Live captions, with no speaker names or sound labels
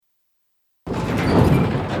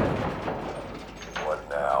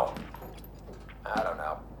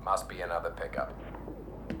Must be another pickup.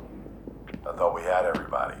 I thought we had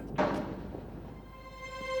everybody.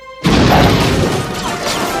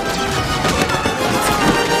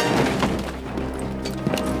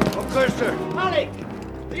 Cursor! Halleck!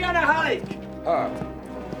 Liana Halleck!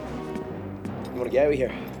 You wanna get out of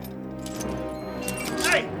here?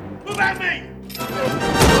 Hey! Move at me!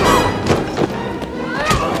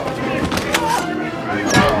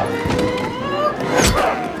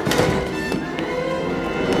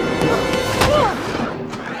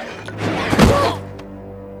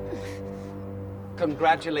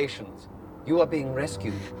 Congratulations. You are being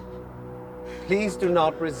rescued. Please do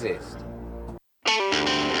not resist.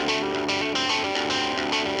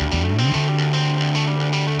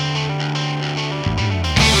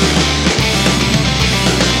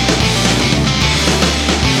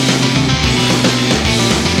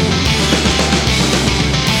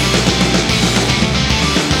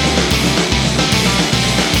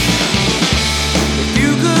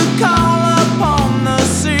 You could call upon the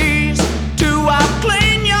seas to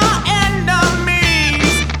outclean your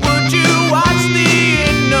enemies. Would you watch the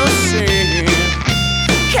innocent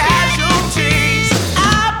casualties?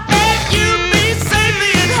 I bet you'd be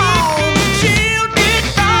safely at home, shielded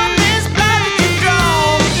from this bloody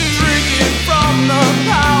drone, drinking from the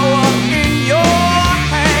power in your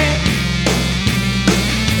hand,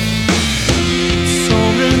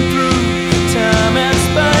 soaring through time and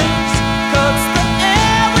space. Cuts the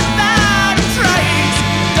air without a trace.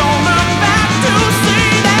 Don't look back to see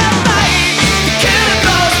their fate. The killer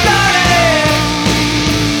goes dirty.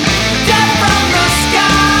 Death from the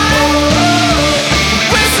sky.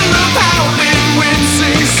 Whistle of howling wind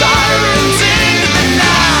sings sirens into the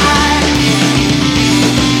night.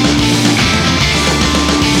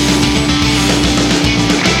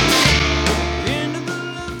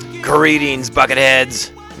 Greetings,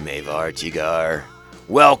 Bucketheads. Mavar Tigar.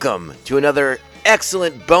 Welcome to another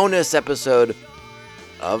excellent bonus episode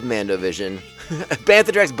of Mandovision.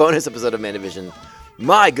 Bantha Drax bonus episode of Mandovision.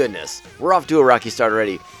 My goodness, we're off to a rocky start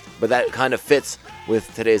already, but that kind of fits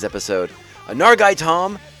with today's episode. Nargai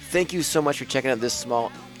Tom, thank you so much for checking out this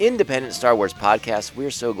small independent Star Wars podcast. We're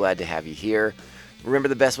so glad to have you here. Remember,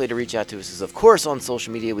 the best way to reach out to us is, of course, on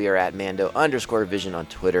social media. We are at Mando_Vision on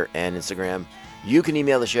Twitter and Instagram. You can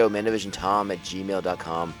email the show,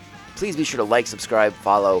 mandovisiontom@gmail.com. Please be sure to like, subscribe,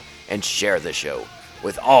 follow, and share the show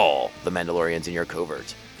with all the Mandalorians in your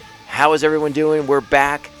covert. How is everyone doing? We're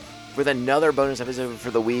back with another bonus episode for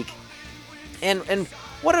the week. And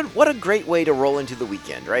what a great way to roll into the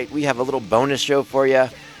weekend, right? We have a little bonus show for you.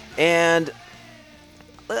 And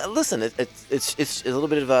listen, it's a little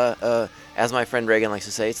bit of a as my friend Reagan likes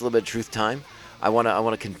to say, it's a little bit of truth time. I want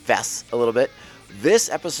to confess a little bit. This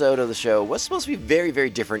episode of the show was supposed to be very, very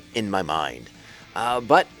different in my mind,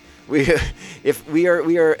 but we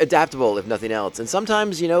are adaptable if nothing else. And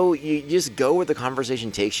sometimes, you just go where the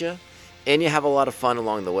conversation takes you, and you have a lot of fun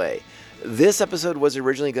along the way. This episode was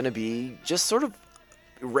originally going to be just sort of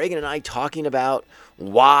Reagan and I talking about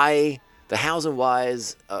why the hows and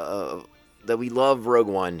whys that we love Rogue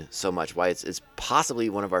One so much. Why it's possibly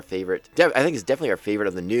one of our favorite. I think it's definitely our favorite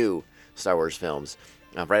of the new Star Wars films.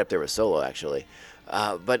 Right up there with Solo, actually.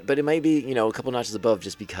 But it might be, a couple notches above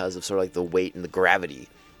just because of sort of like the weight and the gravity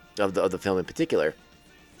of the film in particular.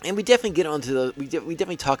 And we definitely get onto we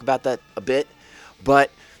definitely talk about that a bit.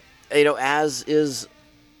 But, as is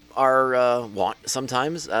our want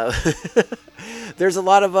sometimes, there's a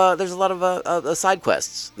lot of side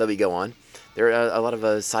quests that we go on. There are a lot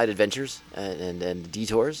of side adventures and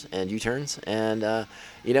detours and U-turns. And,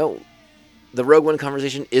 the Rogue One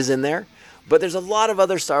conversation is in there. But there's a lot of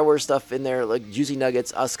other Star Wars stuff in there, like juicy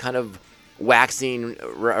nuggets, us kind of waxing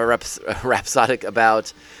rhapsodic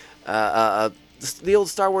about the old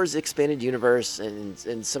Star Wars expanded universe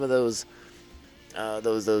and some of those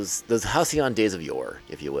halcyon days of yore,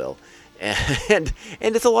 if you will, and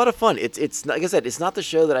it's a lot of fun. It's like I said, it's not the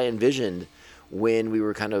show that I envisioned when we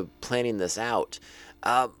were kind of planning this out,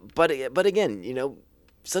 but again,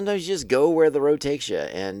 sometimes you just go where the road takes you,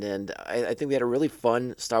 and I think we had a really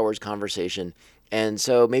fun Star Wars conversation, and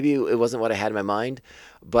so maybe it wasn't what I had in my mind,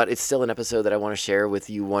 but it's still an episode that I want to share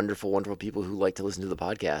with you wonderful, wonderful people who like to listen to the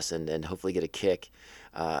podcast and hopefully get a kick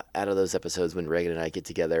out of those episodes when Reagan and I get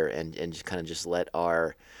together and just kind of just let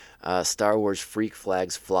our Star Wars freak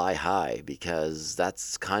flags fly high, because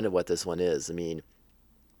that's kind of what this one is. I mean,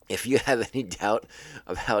 if you have any doubt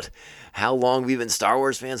about how long we've been Star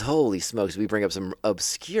Wars fans, holy smokes, we bring up some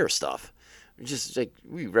obscure stuff. Just like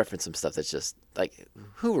we reference some stuff that's just like,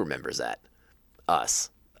 who remembers that? Us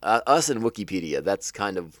and Wikipedia. That's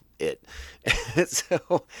kind of it.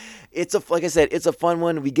 So like I said, it's a fun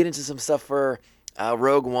one. We get into some stuff for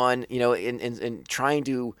Rogue One, in trying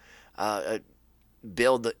to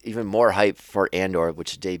build even more hype for Andor,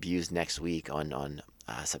 which debuts next week on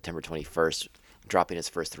September 21st, dropping its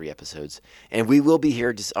first 3 episodes. And we will be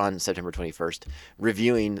here just on September 21st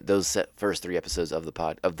reviewing those first 3 episodes of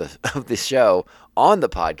the show on the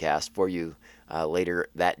podcast for you later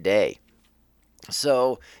that day.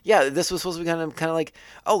 So yeah, this was supposed to be kind of like,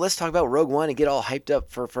 oh, let's talk about Rogue One and get all hyped up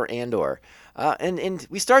for Andor, and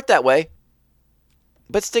we start that way,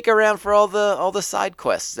 but stick around for all the side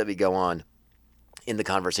quests that we go on in the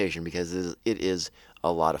conversation, because it is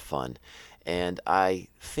a lot of fun, and I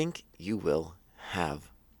think you will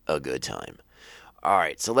have a good time. All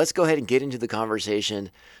right, so let's go ahead and get into the conversation.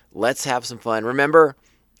 Let's have some fun. Remember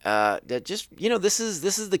that just this is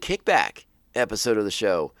the kickback episode of the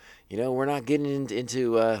show. We're not getting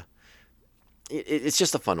into it's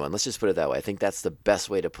just a fun one. Let's just put it that way. I think that's the best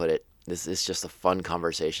way to put it. This is just a fun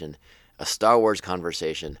conversation, a Star Wars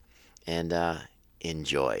conversation, and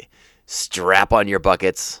enjoy. Strap on your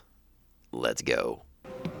buckets. Let's go.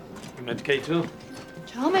 You met K2?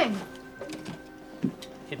 Charming.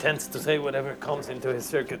 He tends to say whatever comes into his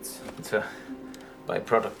circuits. It's a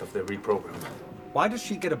byproduct of the reprogram. Why does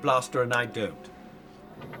she get a blaster and I don't?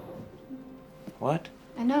 What?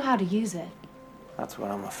 I know how to use it. That's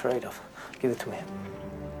what I'm afraid of. Give it to me.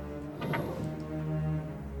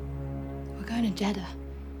 We're going to Jeddah.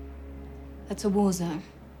 That's a war zone.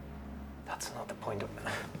 That's not the point of it.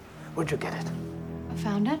 Where'd you get it? I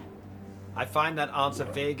found it. I find that answer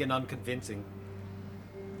vague and unconvincing.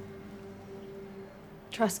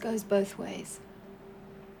 Trust goes both ways.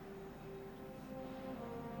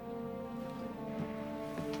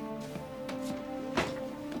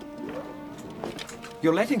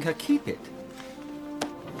 You're letting her keep it.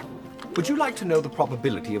 Would you like to know the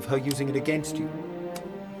probability of her using it against you?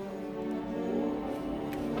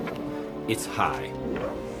 It's high.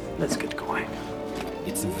 Let's get going.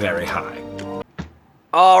 It's very high.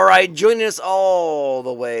 All right, joining us all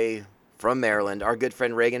the way from Maryland, our good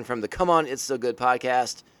friend Reagan from the Come On, It's So Good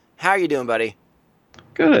podcast. How are you doing, buddy?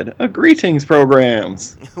 Good. Greetings,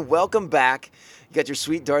 programs. Welcome back. You got your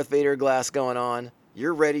sweet Darth Vader glass going on.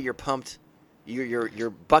 You're ready. You're pumped. Your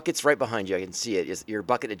bucket's right behind you. I can see it. You're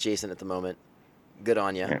bucket adjacent at the moment. Good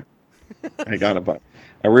on you. Yeah. I got a bucket.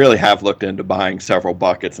 I really have looked into buying several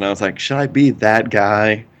buckets, and I was like, should I be that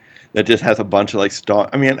guy that just has a bunch of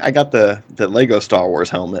I got the Lego Star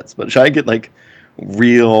Wars helmets, but should I get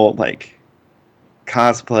real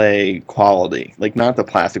cosplay quality, not the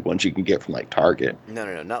plastic ones you can get from Target?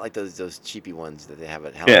 No, not like those cheapy ones that they have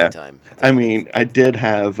at Halloween time. I did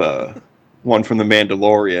have one from The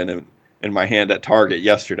Mandalorian in my hand at Target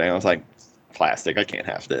yesterday. I was like, plastic, I can't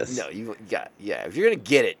have this. No, if you're gonna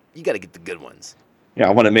get it, you got to get the good ones. Yeah,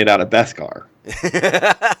 I want it made out of Beskar.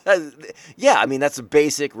 Yeah, that's a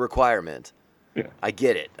basic requirement. Yeah. I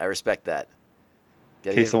get it. I respect that.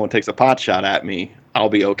 In case someone takes a pot shot at me, I'll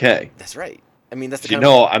be okay. That's right. That's the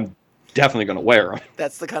I'm definitely going to wear them.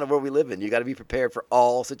 That's the kind of world we live in. You got to be prepared for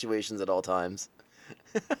all situations at all times.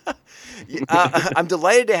 I'm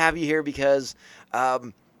delighted to have you here because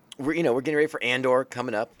we're getting ready for Andor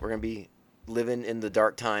coming up. We're going to be living in the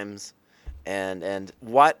dark times, and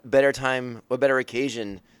what better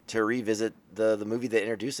occasion to revisit the movie that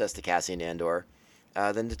introduced us to Cassian Andor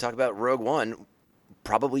than to talk about Rogue One,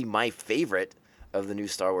 probably my favorite of the new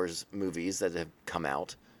Star Wars movies that have come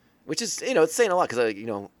out, which is, it's saying a lot because,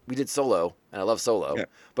 we did Solo, and I love Solo, yeah.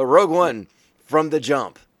 But Rogue One, from the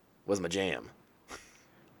jump, was my jam.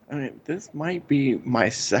 This might be my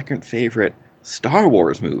second favorite Star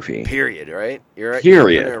Wars movie. Period, right? You're right.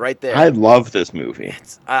 Period. You're right there. I love this movie.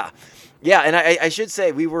 Yeah, and I should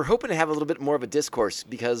say, we were hoping to have a little bit more of a discourse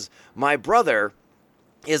because my brother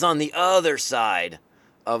is on the other side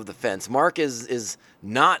of the fence. Mark is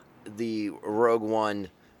not the Rogue One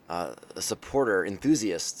supporter,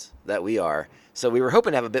 enthusiast that we are. So we were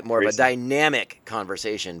hoping to have a bit more of a dynamic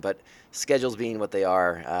conversation, but schedules being what they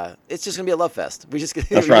are, it's just going to be a love fest. That's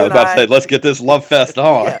right. I was about to say, let's get this love fest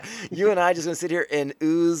on. Yeah, you and I just going to sit here and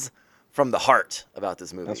ooze from the heart about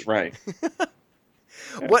this movie. That's right.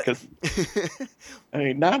 What?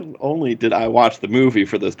 Not only did I watch the movie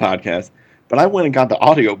for this podcast, but I went and got the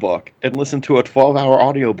audiobook and listened to a 12-hour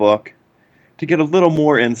audiobook to get a little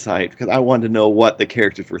more insight because I wanted to know what the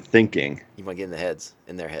characters were thinking. You want to get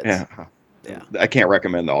in their heads. Yeah. I can't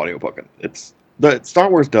recommend the audiobook. Star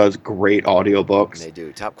Wars does great audiobooks. They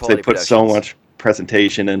do. Top quality They put so much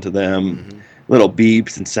presentation into them. Little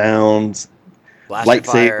beeps and sounds.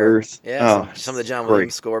 Lightsabers. Yeah, some of the John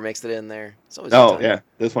Williams score makes it in there. Yeah.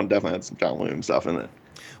 This one definitely had some John Williams stuff in it.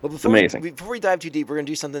 Well, It's amazing. before we dive too deep, we're gonna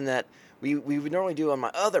do something that we would normally do on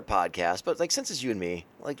my other podcast, but like since it's you and me,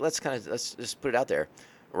 like let's just put it out there.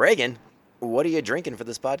 Reagan, what are you drinking for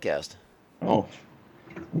this podcast? Oh,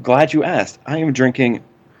 I'm glad you asked. I am drinking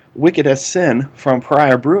Wicked as Sin from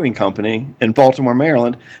Pryor Brewing Company in Baltimore,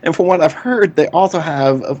 Maryland. And from what I've heard, they also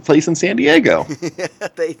have a place in San Diego.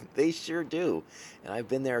 They sure do. And I've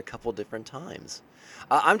been there a couple different times.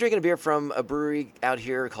 I'm drinking a beer from a brewery out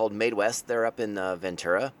here called Made West. They're up in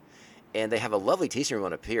Ventura. And they have a lovely tasting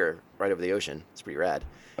room up here right over the ocean. It's pretty rad.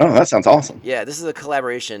 Oh, that sounds awesome. Yeah, this is a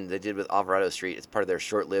collaboration they did with Alvarado Street. It's part of their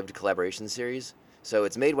short-lived collaboration series. So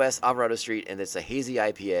it's Made West, Alvarado Street, and it's a hazy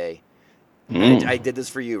IPA. I did this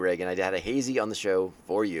for you, Reagan. I had a hazy on the show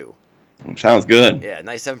for you. Sounds good. Yeah,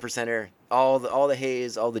 nice 7%er. All the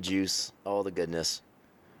haze, all the juice, all the goodness.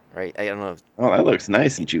 Right? I don't know. Oh, that looks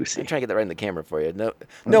nice and juicy. I'm trying to get that right in the camera for you.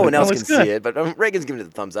 No one else can see it, but Reagan's giving it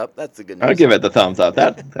the thumbs up. That's the good news. I'll give it the thumbs up.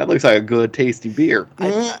 That looks like a good, tasty beer.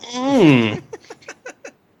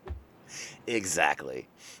 Exactly.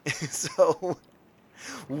 So,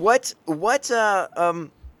 what? I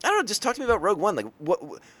don't know. Just talk to me about Rogue One. Like, what?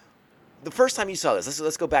 The first time you saw this.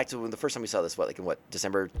 Let's go back to when the first time you saw this. In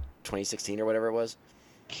December 2016 or whatever it was.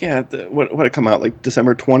 Yeah, what it come out like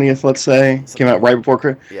December 20th? Let's say came out right before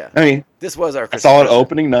Christmas. Yeah. I mean, this was our. I saw it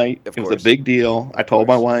opening night. Of it was course. a big deal. I told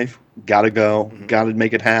my wife, "Gotta go. Gotta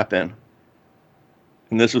make it happen."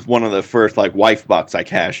 And this was one of the first like wife bucks I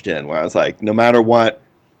cashed in, where I was like, no matter what,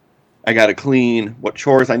 I gotta clean. What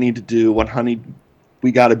chores I need to do. What honey,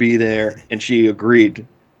 we gotta be there. And she agreed,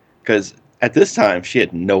 because at this time she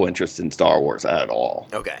had no interest in Star Wars at all.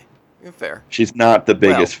 Okay. Fair. She's not the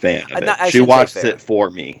biggest fan of it. I She shouldn't say watched fair. it for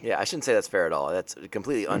me. Yeah, I shouldn't say that's fair at all. That's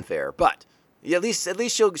completely unfair. But yeah, at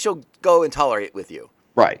least she'll go and tolerate with you.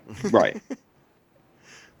 Right.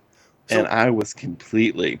 And I was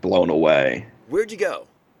completely blown away. Where'd you go?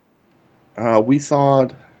 We saw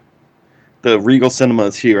the Regal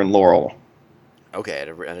Cinemas here in Laurel. Okay, at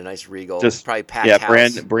a nice Regal. Just probably packed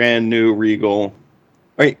house. brand new Regal.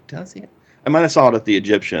 Wait, did I see it? I might have saw it at the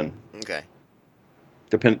Egyptian. Okay.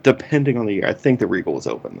 Depending on the year. I think the Regal was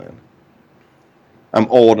open then.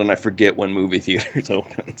 I'm old and I forget when movie theaters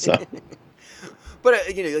open. So. But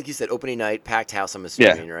like you said, opening night, packed house. I'm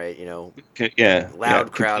assuming, right?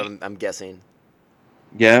 Loud crowd. I'm guessing.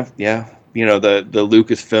 Yeah. The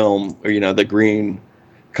Lucasfilm, or the green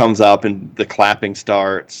comes up and the clapping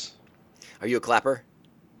starts. Are you a clapper?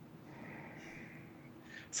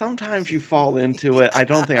 Sometimes you fall into it. I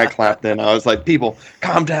don't think I clapped then. I was like, people,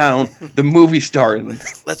 calm down. The movie's starting.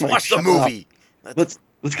 Let's watch the movie. Let's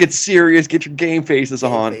get serious. Get your game faces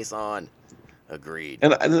on. Face on. Agreed.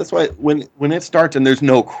 And that's why when it starts and there's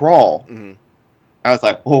no crawl, I was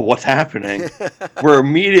like, oh, what's happening? We're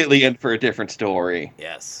immediately in for a different story.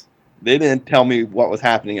 Yes. They didn't tell me what was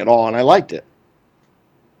happening at all, and I liked it.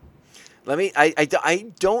 I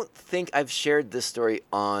don't think I've shared this story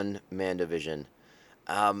on Mandovision.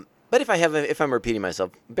 But if I have, if I'm repeating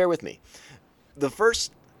myself, bear with me.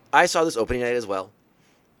 I saw this opening night as well.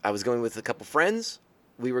 I was going with a couple friends.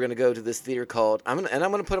 We were going to go to this theater called I'm going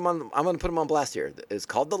to put them on blast here. It's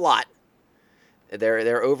called The Lot.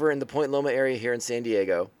 They're over in the Point Loma area here in San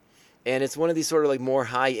Diego, and it's one of these sort of like more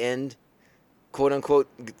high end, quote unquote,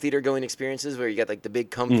 theater going experiences where you got like the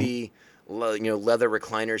big comfy, leather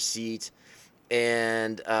recliner seat,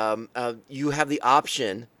 and you have the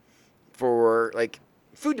option for like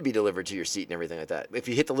food to be delivered to your seat and everything like that. If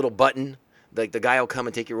you hit the little button, like the guy will come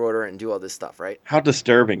and take your order and do all this stuff, right? How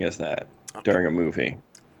disturbing is that during a movie?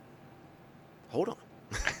 Hold on.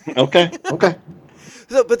 Okay.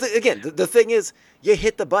 So, but again, the thing is, you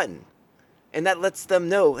hit the button, and that lets them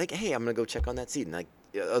know, like, hey, I'm gonna go check on that seat. And like,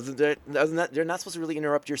 other than that, they're not supposed to really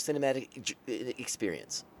interrupt your cinematic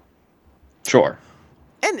experience. Sure.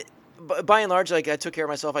 And by and large, like, I took care of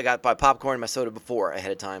myself. I got my popcorn and my soda before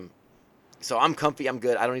ahead of time, so I'm comfy. I'm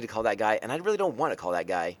good. I don't need to call that guy, and I really don't want to call that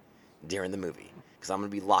guy during the movie because I'm gonna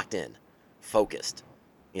be locked in, focused.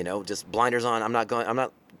 Just blinders on. I'm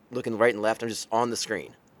not looking right and left. I'm just on the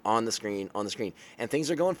screen. On the screen, and things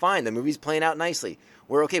are going fine. The movie's playing out nicely.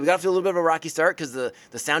 We're okay. We got to feel a little bit of a rocky start because the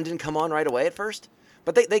sound didn't come on right away at first,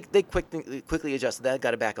 but they quickly adjusted that,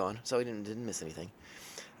 got it back on, so we didn't miss anything.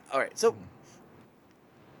 All right, so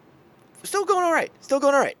still going all right.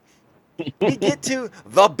 We get to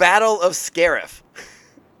the Battle of Scarif.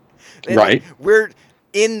 Right. We're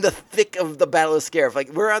in the thick of the Battle of Scarif.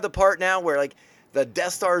 Like, we're at the part now where like the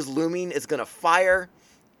Death Star's looming. It's gonna fire.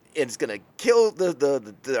 It's gonna kill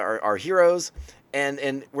our heroes,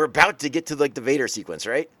 and we're about to get to like the Vader sequence,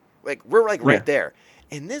 right? Like we're like right there,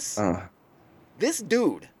 and this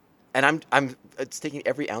dude, and I'm it's taking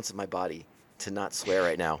every ounce of my body to not swear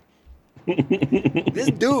right now. This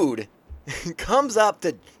dude comes up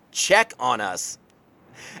to check on us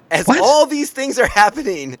as all these things are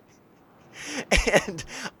happening, and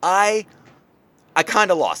I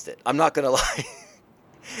kind of lost it. I'm not gonna lie.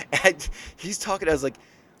 And he's talking. I was like,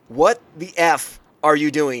 "What the f are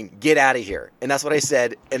you doing? Get out of here!" And that's what I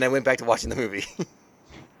said. And I went back to watching the movie.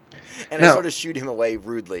 And I sort of shooed him away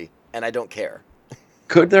rudely, and I don't care.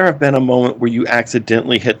 Could there have been a moment where you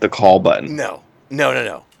accidentally hit the call button? No.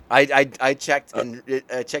 I checked and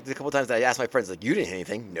checked a couple times. And I asked my friends, like, "You didn't hit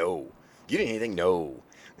anything?" No. "You didn't hit anything?" No.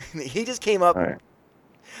 He just came up. All right.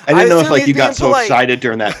 I didn't know if like you got so polite. excited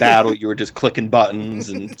during that battle you were just clicking buttons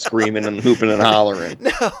and screaming and hooping and hollering.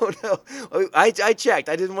 No. I checked.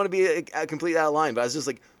 I didn't want to be completely out of line, but I was just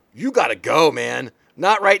like, "You gotta go, man.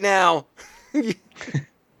 Not right now."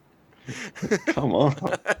 Come on.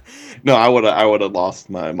 No, I would have lost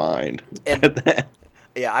my mind. And,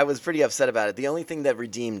 yeah, I was pretty upset about it. The only thing that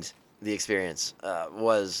redeemed the experience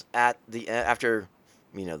was after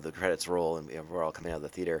the credits roll and we're all coming out of the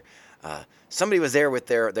theater. Somebody was there with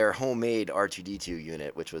their homemade R2D2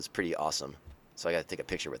 unit, which was pretty awesome. So I got to take a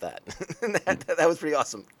picture with that. that was pretty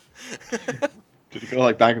awesome. Did it go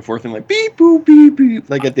like back and forth and like beep boop beep beep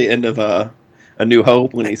like at the end of A New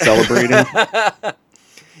Hope when he's celebrating?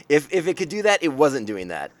 If it could do that, it wasn't doing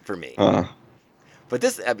that for me. But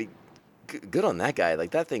this, I mean, good on that guy.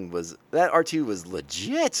 Like that R2 was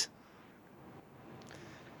legit.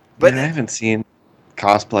 But I haven't seen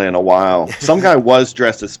cosplay in a while. Some guy was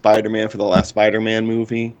dressed as Spider-Man for the last Spider-Man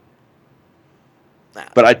movie.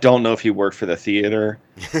 But I don't know if he worked for the theater.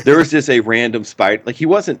 There was just a random Spider. Like he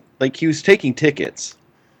wasn't like he was taking tickets,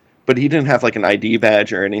 but he didn't have like an ID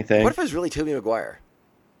badge or anything. What if it was really Tobey Maguire?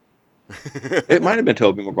 It might have been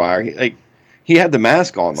Tobey Maguire. He had the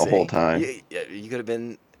mask on the whole time. You could have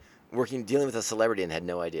been dealing with a celebrity and had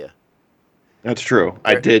no idea. That's true.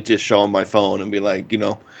 I did just show him my phone and be like,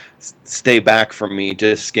 stay back from me.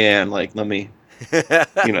 Just scan. Like, let me,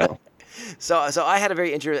 So I had a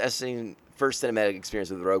very interesting first cinematic experience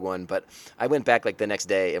with Rogue One, but I went back like the next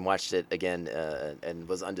day and watched it again and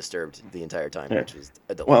was undisturbed the entire time, which was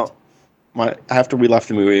a delight. Well, after we left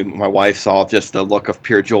the movie, my wife saw just the look of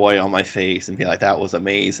pure joy on my face and be like, "That was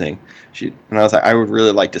amazing." And I was like, "I would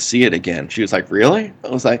really like to see it again." She was like, "Really?" I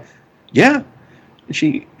was like, "Yeah." And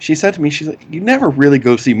she said to me, she's like, "You never really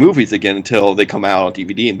go see movies again until they come out on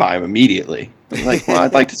DVD and buy them immediately." I was like, "Well,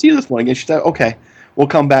 I'd like to see this one again." She said, "Okay, we'll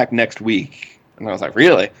come back next week." And I was like,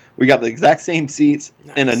 "Really?" We got the exact same seats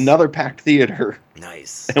in another packed theater.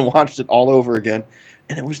 Nice. And watched it all over again,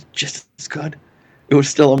 and it was just as good. It was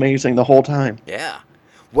still amazing the whole time. Yeah.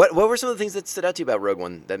 What were some of the things that stood out to you about Rogue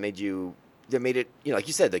One that made it, like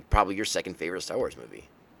you said, like probably your second favorite Star Wars movie?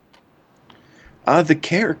 The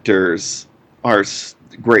characters are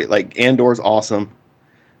great. Like Andor's awesome.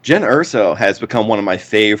 Jen Erso has become one of my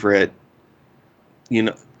favorite.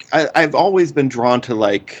 I've always been drawn to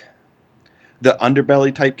like the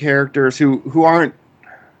underbelly type characters who aren't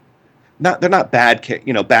they're not bad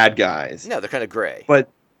guys. No, they're kind of gray. But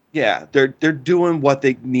yeah, they're doing what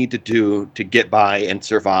they need to do to get by and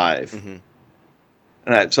survive. Mm-hmm.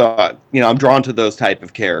 And so I'm drawn to those type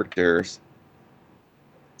of characters.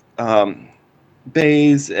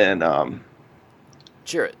 Baze and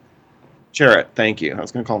Chirrut, thank you. I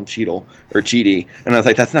was going to call him Cheetle or Cheaty, and I was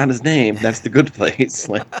like, that's not his name. That's the good place.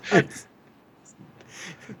 Like,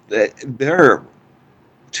 they're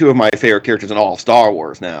two of my favorite characters in all of Star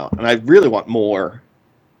Wars now, and I really want more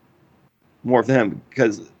of them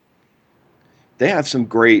because they have some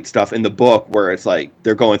great stuff in the book where it's like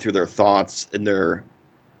they're going through their thoughts and their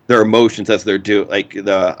emotions as they're doing. Like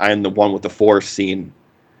I'm the one with the Force scene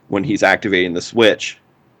when he's activating the switch.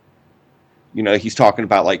 He's talking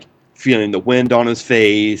about like feeling the wind on his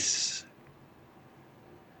face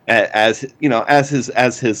as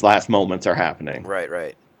his last moments are happening.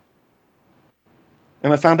 Right.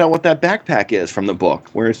 And I found out what that backpack is from the book,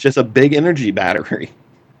 where it's just a big energy battery.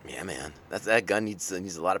 Yeah, man, that gun needs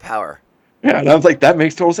a lot of power. Yeah, and I was like, that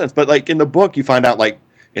makes total sense. But like in the book, you find out like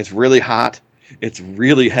it's really hot, it's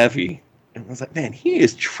really heavy, and I was like, man, he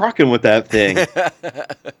is trucking with that thing.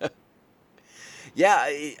 Yeah,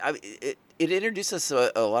 it introduced us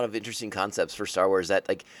to a lot of interesting concepts for Star Wars that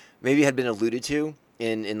like maybe had been alluded to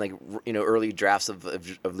in like early drafts of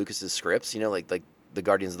Lucas's scripts. Like the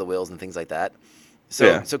Guardians of the Whills and things like that.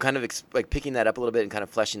 So kind of like picking that up a little bit and kind of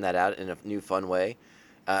fleshing that out in a new fun way.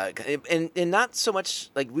 And not so much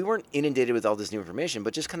like we weren't inundated with all this new information,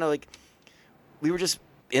 but just kind of like we were just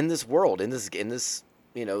in this world, in this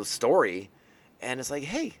story, and it's like,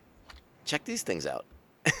 hey, check these things out.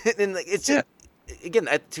 And like it's just again,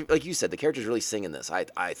 like you said, the characters really sing in this.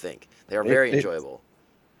 I think they are very enjoyable.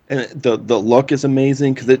 And the look is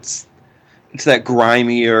amazing because it's that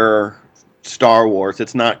grimier Star Wars.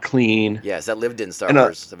 It's not clean. Yeah, it's that lived-in Star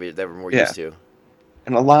Wars that we're more used to.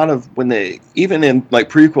 And a lot of when they, even in like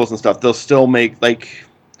prequels and stuff, they'll still make like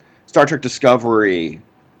Star Trek Discovery.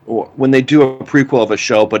 When they do a prequel of a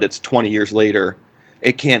show, but it's 20 years later,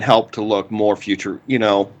 it can't help to look more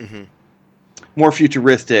more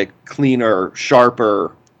futuristic, cleaner,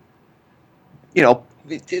 sharper.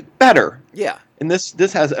 Better. Yeah. And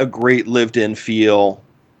this has a great lived-in feel.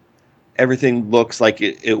 Everything looks like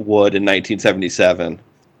it would in 1977.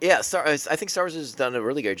 Yeah, I think Star Wars has done a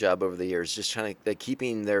really great job over the years, just trying to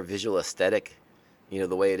keeping their visual aesthetic,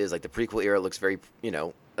 the way it is. Like the prequel era looks very,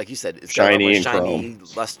 like you said, it's shiny,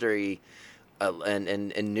 lustery, and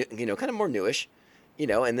kind of more newish,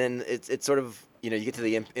 And then it's sort of, you get to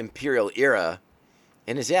the Imperial era,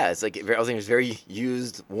 and it's like everything is very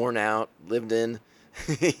used, worn out, lived in,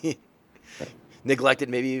 neglected,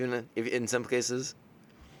 maybe even in some cases.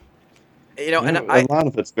 And a lot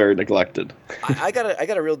of it's very neglected. I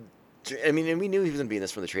got a real. I mean, and we knew he was going to be in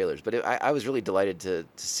this from the trailers, but I was really delighted to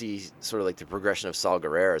see sort of like the progression of Saul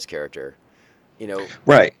Guerrera's character.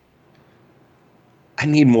 Right. I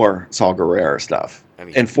need more Saul Guerrera stuff. I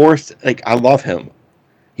mean, and Forrest, I love him.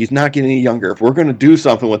 He's not getting any younger. If we're going to do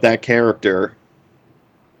something with that character,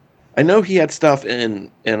 I know he had stuff in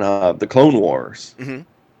the Clone Wars. Mm-hmm.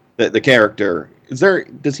 The character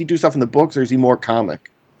does he do stuff in the books or is he more comic?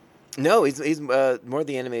 No, he's more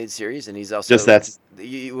the animated series, and he's also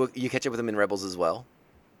you catch up with him in Rebels as well.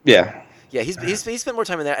 Yeah. Yeah, he's spent more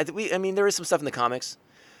time in there. I mean, there is some stuff in the comics,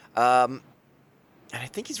 and I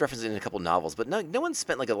think he's referenced it in a couple novels, but no one's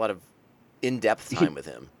spent like a lot of in-depth time with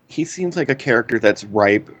him. He seems like a character that's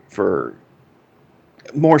ripe for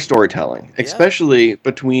more storytelling, especially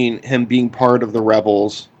between him being part of the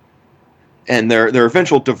Rebels and their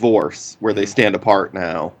eventual divorce, where they stand apart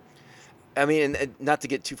now. I mean, and not to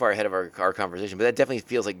get too far ahead of our conversation, but that definitely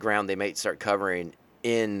feels like ground they might start covering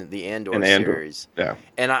in the Andor series. Yeah.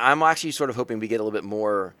 And I'm actually sort of hoping we get a little bit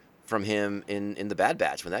more from him in the Bad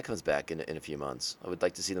Batch when that comes back in a few months. I would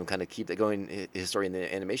like to see them kind of keep that going, his story in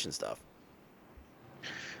the animation stuff.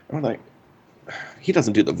 I'm like, he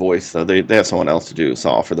doesn't do the voice though. They have someone else to do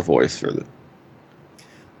Saul for the voice for the.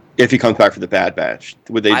 If he comes back for the Bad Batch,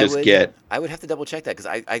 would they get? I would have to double check that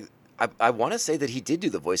because I want to say that he did do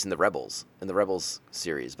the voice in the Rebels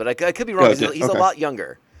series, but I could be wrong. He's a lot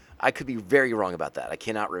younger. I could be very wrong about that. I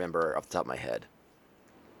cannot remember off the top of my head.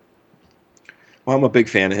 Well, I'm a big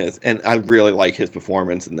fan of his, and I really like his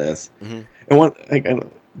performance in this. Mm-hmm.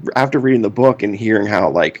 And after reading the book and hearing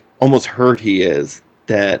how almost hurt he is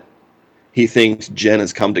that he thinks Jen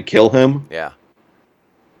has come to kill him. Yeah.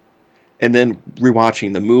 And then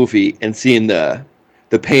rewatching the movie and seeing the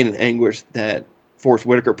pain and anguish that Forrest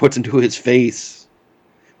Whitaker puts into his face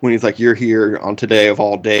when he's like, "You're here on today of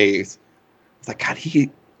all days." It's like, God,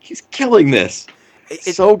 he's killing this.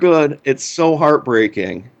 It's so good. It's so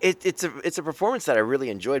heartbreaking. It's a performance that I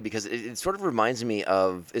really enjoyed because it sort of reminds me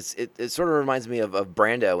of it sort of reminds me of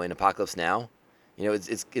Brando in Apocalypse Now.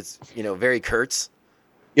 It's very Kurtz.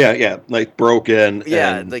 Yeah, like broken.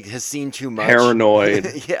 Yeah, and like has seen too much.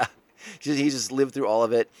 Paranoid. Yeah, he just lived through all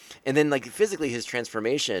of it, and then physically his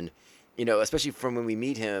transformation. Especially from when we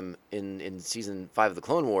meet him in season 5 of the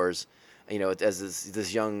Clone Wars, as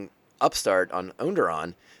this young upstart on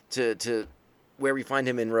Onderon, to where we find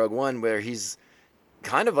him in Rogue One, where he's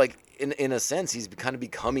kind of in a sense, he's kind of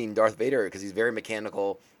becoming Darth Vader because he's very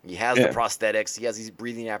mechanical. He has the prosthetics. He has these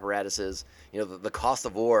breathing apparatuses. The cost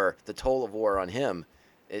of war, the toll of war on him,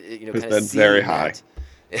 kind of very high.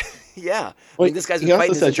 Yeah, I mean, this guy's been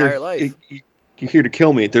fighting his entire life. You're here to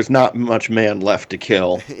kill me. There's not much man left to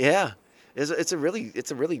kill. Yeah. It's a really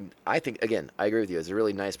I think again I agree with you. It's a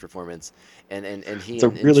really nice performance, and he it's a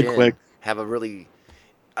really Jen quick have a really,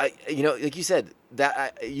 like you said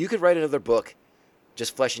that you could write another book,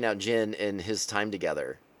 just fleshing out Jen and his time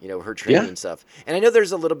together. Her training and stuff. And I know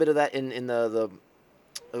there's a little bit of that in the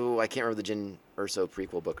I can't remember the Jyn Erso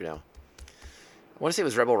prequel book now. I want to say it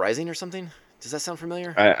was Rebel Rising or something. Does that sound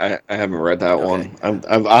familiar? I haven't read that one.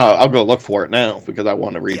 I'll go look for it now because I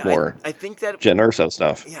want to read more. I think that Jyn Erso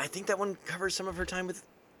stuff. Yeah, I think that one covers some of her time with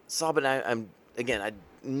Saul, but I might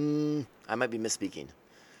be misspeaking.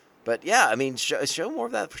 But yeah, I mean, show more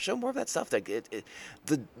of that. Show more of that stuff. The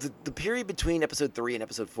period between episode 3 and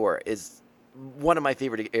episode 4 is one of my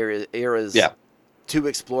favorite eras to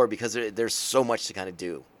explore because there's so much to kind of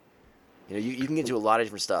do. You can get into a lot of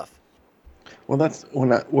different stuff. Well, that's when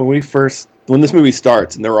this movie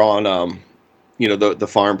starts and they're on the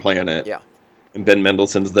farm planet. Yeah. And Ben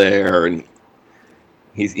Mendelsohn's there and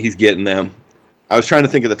He's getting them. I was trying to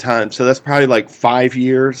think of the time. So that's probably like 5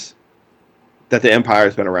 years that the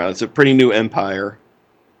Empire's been around. It's a pretty new empire.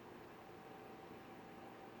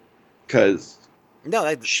 Because No,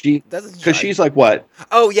 that, she, that's because she's like what?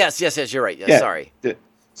 Oh yes, you're right. Yeah, sorry.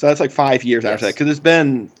 So that's like 5 years after that. Because it's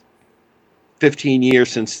been 15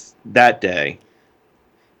 years since that day.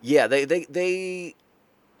 Yeah, they.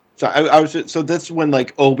 So I was so that's when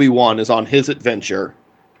like Obi-Wan is on his adventure.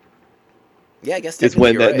 Yeah, I guess It's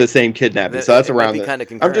when technically you're the right. same kidnapping. The- So that's it might around. be The, kinda I'm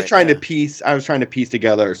concurrent, just trying yeah. to piece. I was trying to piece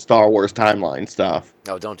together Star Wars timeline stuff.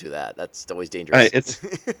 Oh, don't do that. That's always dangerous.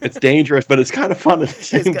 It's dangerous, but it's kind of fun at the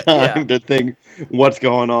same time to think what's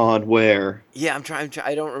going on where. Yeah, I'm trying.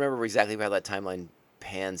 I don't remember exactly how that timeline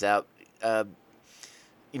pans out. The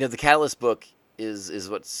Catalyst book is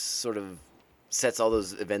what sort of sets all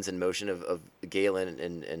those events in motion of Galen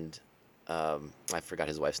and I forgot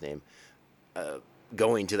his wife's name,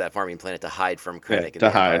 going to that farming planet to hide from Krennic and the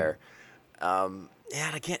Empire.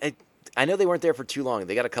 Yeah, and I know they weren't there for too long.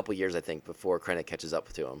 They got a couple years, I think, before Krennic catches up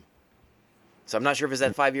to them. So I'm not sure if it's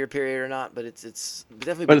that 5 year period or not, but it's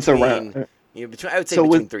definitely But between. it's around. I would say So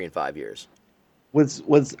between 3 and 5 years. Was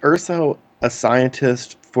Urso a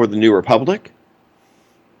scientist for the New Republic?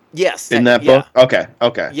 Yes. In that yeah. book?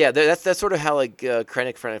 Okay. Yeah, that's sort of how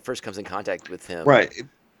Krennic first comes in contact with him. Right.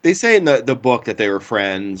 They say in the book that they were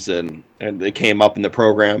friends and they came up in the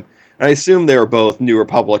program. And I assume they were both New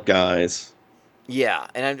Republic guys. Yeah,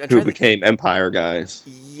 and I'm who trying became Empire guys.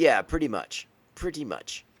 Yeah, pretty much.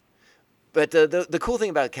 But the cool thing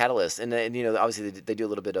about Catalyst, and obviously they do a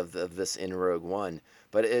little bit of this in Rogue One,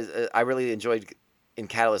 but I really enjoyed in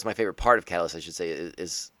Catalyst. My favorite part of Catalyst, I should say,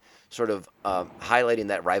 is sort of highlighting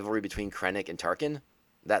that rivalry between Krennic and Tarkin.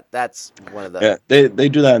 That's one of the they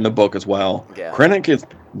do that in the book as well. Yeah. Krennic is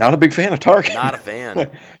not a big fan of Tarkin. Not a fan.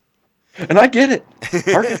 And I get it.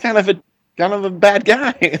 Tarkin's kind of a bad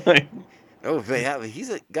guy. Oh, but yeah,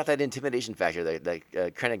 he's got that intimidation factor that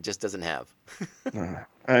Krennic just doesn't have.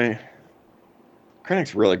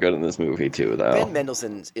 Krennic's really good in this movie too, though. Ben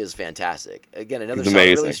Mendelsohn is fantastic. Again, another He's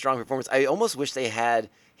really amazing. strong performance. I almost wish they had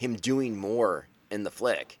him doing more in the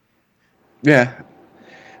flick. Yeah.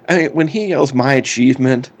 I mean, when he yells, "My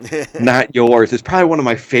achievement, not yours," is probably one of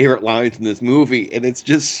my favorite lines in this movie, and it's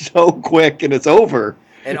just so quick and it's over.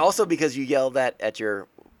 And also because you yell that at your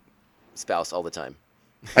spouse all the time.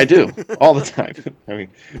 I do all the time. I mean,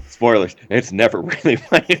 spoilers. It's never really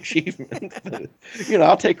my achievement. But,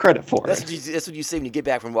 I'll take credit for That's it. what you say when you get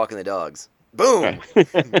back from walking the dogs. Boom!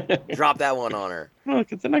 Drop that one on her. No,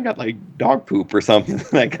 because then I got like dog poop or something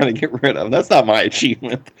that I gotta get rid of. That's not my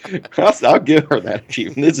achievement. I'll give her that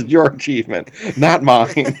achievement. This is your achievement, not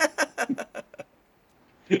mine.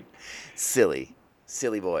 Silly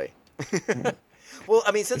boy. Well,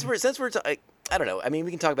 I mean, since we're I don't know. I mean,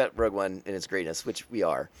 we can talk about Rogue One and its greatness, which we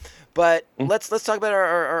are, but let's talk about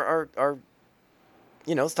our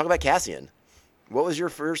let's talk about Cassian. What was your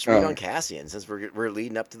first read on Cassian? Since we're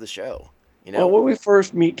leading up to the show, Well, when we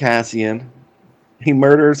first meet Cassian, he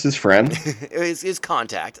murders his friend. his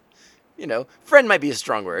contact. Friend might be a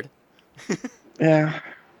strong word. Yeah,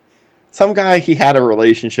 some guy he had a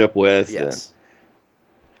relationship with. Yes,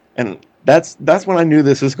 and that's when I knew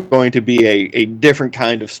this was going to be a different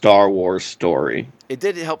kind of Star Wars story. It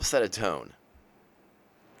did help set a tone.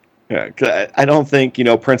 Yeah, 'cause I don't think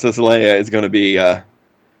Princess Leia is going to be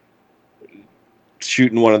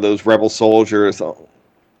shooting one of those rebel soldiers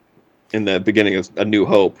in the beginning of A New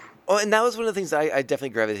Hope. Oh, and that was one of the things that I definitely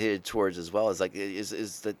gravitated towards as well. Is that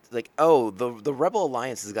the Rebel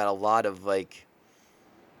Alliance has got a lot of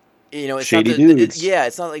it's shady not dudes.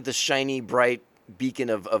 it's not like the shiny bright beacon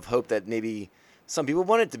of hope that maybe some people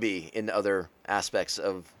want it to be in other aspects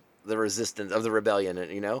of the resistance of the rebellion.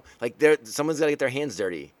 Someone's got to get their hands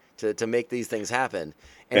dirty to make these things happen.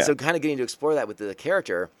 And so kind of getting to explore that with the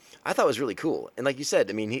character, I thought was really cool. And like you said,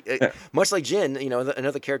 I mean, much like Jin,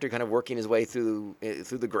 another character kind of working his way through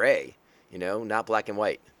the gray, not black and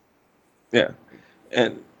white. Yeah.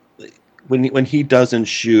 And when he doesn't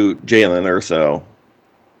shoot Jalen Erso,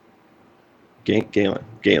 Galen.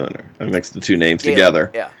 I mixed the two names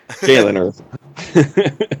together. Yeah. Jalen Erso.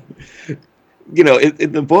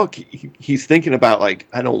 In the book, he's thinking about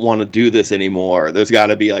I don't want to do this anymore. There's got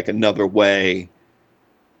to be another way.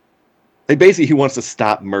 Basically, he wants to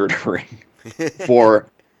stop murdering for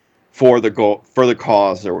the goal, for the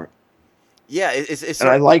cause, or yeah. It's and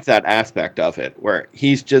I like that aspect of it, where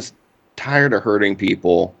he's just tired of hurting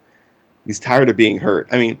people. He's tired of being hurt.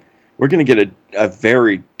 I mean, we're going to get a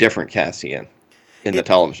very different Cassian in the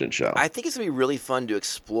television show. I think it's going to be really fun to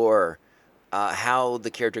explore how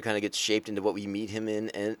the character kind of gets shaped into what we meet him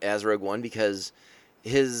in as Rogue One, because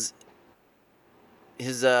his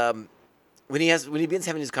when he begins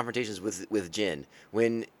having his confrontations with Jyn,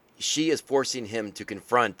 when she is forcing him to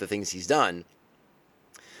confront the things he's done.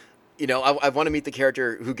 You know, I want to meet the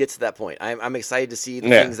character who gets to that point. I'm excited to see the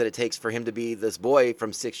things that it takes for him to be this boy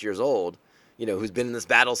from 6 years old, you know, who's been in this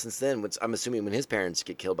battle since then, which I'm assuming when his parents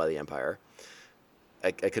get killed by the Empire.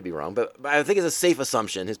 I could be wrong, but I think it's a safe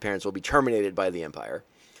assumption his parents will be terminated by the Empire.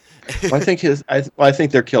 I think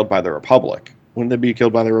they're killed by the Republic. Wouldn't they be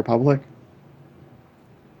killed by the Republic?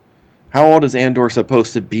 How old is Andor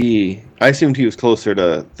supposed to be? I assumed he was closer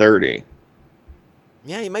to 30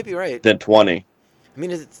 Yeah, you might be right. than 20. I mean,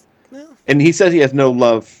 it's... Well, And he says he has no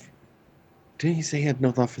love. Didn't he say he had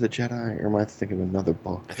no love for the Jedi? Or am I thinking of another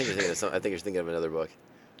book? I think you're thinking of another book.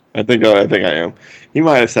 I think I am. He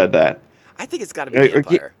might have said that. I think it's got to be the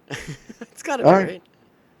Empire. It's got to be, right?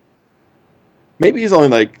 Maybe he's only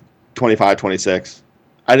like 25, 26.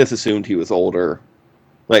 I just assumed he was older.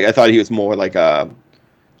 Like, I thought he was more like a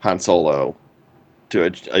Han Solo.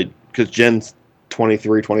 Because Jen's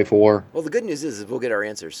 23, 24. Well, the good news is we'll get our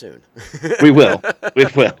answers soon. We will. We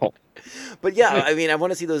will. But yeah, I mean, I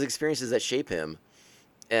want to see those experiences that shape him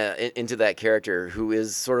into that character who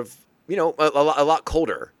is sort of, you know, a lot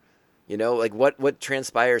colder. You know, like what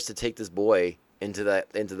transpires to take this boy into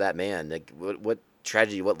that man? Like what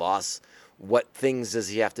tragedy, what loss, what things does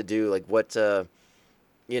he have to do? Like what,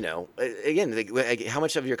 you know, again, like, how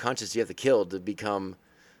much of your conscience do you have to kill to become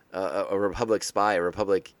a Republic spy, a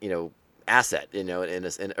Republic, you know, asset, you know,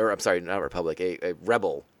 or I'm sorry, not Republic, a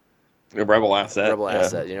rebel. A rebel asset. Rebel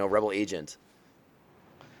asset, you know, rebel agent.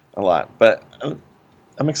 A lot. But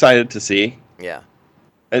I'm excited to see. Yeah.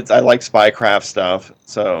 I like spycraft stuff,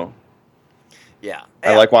 so... Yeah.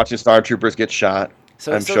 I like watching Star Troopers get shot.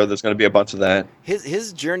 I'm sure there's going to be a bunch of that.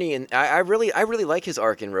 His journey, and I really like his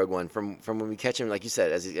arc in Rogue One from when we catch him, like you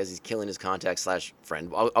said, as he's killing his contact /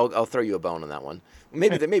 friend. I'll throw you a bone on that one.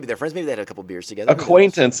 Maybe they're friends. Maybe they had a couple beers together.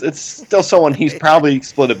 Acquaintance. It's still someone he's probably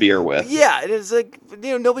split a beer with. Yeah, it's like,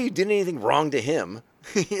 you know, nobody did anything wrong to him.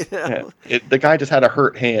 You know? The guy just had a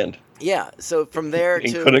hurt hand. Yeah. So from there he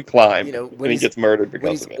to couldn't climb. You know, when he gets murdered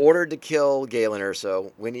because of it. When he's ordered to kill Galen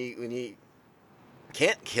Erso, when he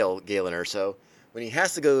can't kill Galen Erso, when he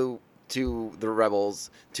has to go to the rebels,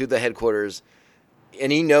 to the headquarters, and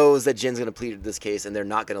he knows that Jin's going to plead this case and they're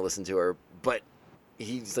not going to listen to her, but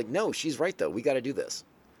he's like, no, she's right though. We got to do this.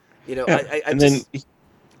 You know,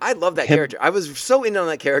 I love that character. I was so in on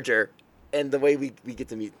that character and the way we get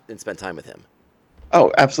to meet and spend time with him.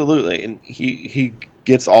 Oh, absolutely. And he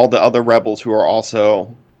gets all the other rebels who are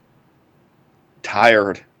also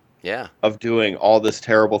tired of doing all this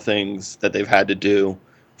terrible things that they've had to do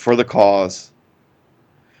for the cause.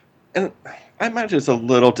 And I imagine it's a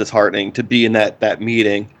little disheartening to be in that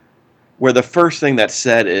meeting where the first thing that's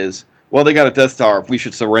said is, well, they got a Death Star, we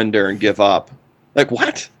should surrender and give up. Like,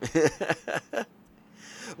 what?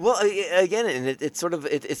 Well, again, and it's sort of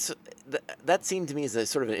that scene to me is a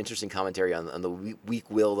sort of an interesting commentary on the weak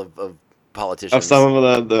will of politicians. Of some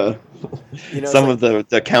of the you know, some like, of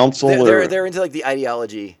the council. They're into like the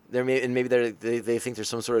ideology. Maybe they think there's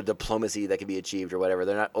some sort of diplomacy that can be achieved or whatever.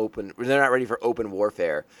 They're not open. They're not ready for open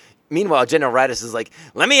warfare. Meanwhile, General Radis is like,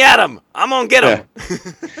 "Let me at him. I'm gonna get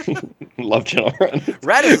him." Love General Radis.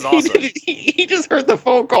 Radis is awesome. He just heard the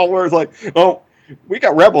phone call where it's like, "Oh, we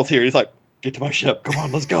got rebels here." He's like, "Get to my ship. Come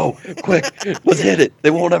on, let's go. Quick. Let's hit it.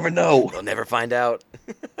 They won't ever know. They'll never find out."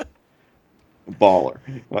 Baller.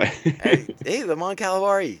 hey, the Mon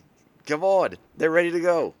Calamari. Come on. They're ready to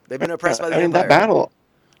go. They've been oppressed by the Empire. That battle,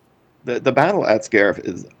 the battle at Scarif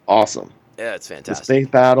is awesome. Yeah, it's fantastic. The space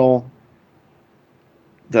battle,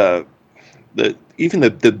 even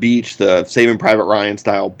the beach, the Saving Private Ryan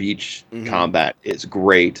style beach combat is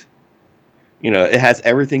great. You know, it has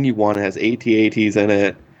everything you want. It has AT-ATs in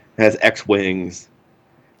it. It has X-Wings.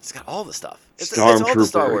 It's got all the stuff. It's all the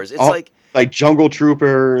Star Wars. It's like Jungle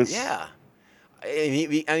Troopers. Yeah.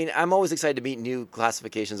 I mean, I'm always excited to meet new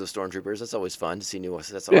classifications of stormtroopers. That's always fun to see new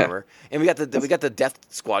sets of armor. And we got the Death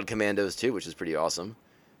Squad commandos too, which is pretty awesome.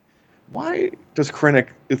 Why does Krennic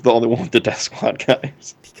is the only one with the Death Squad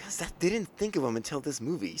guys? Because they didn't think of them until this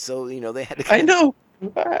movie, so you know they had to. I know,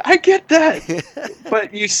 I get that,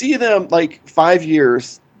 but you see them like 5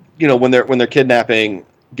 years, you know, when they're kidnapping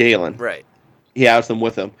Galen. Right. He has them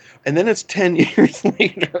with him, and then it's 10 years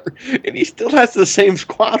later, and he still has the same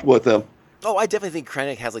squad with him. Oh, I definitely think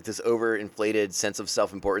Krennic has like this overinflated sense of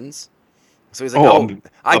self-importance. So he's like,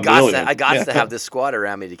 I got to have this squad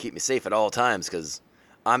around me to keep me safe at all times because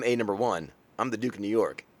I'm #1. I'm the Duke of New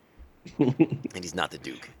York. And he's not the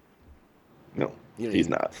Duke. No, he's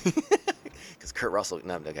not. Because Kurt Russell...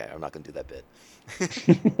 No, okay, I'm not going to do that bit.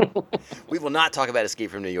 We will not talk about Escape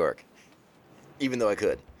from New York. even though I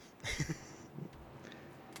could.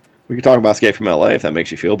 We could talk about Escape from LA if that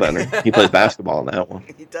makes you feel better. He plays basketball in that one.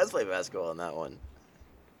 He does play basketball in that one.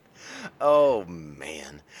 Oh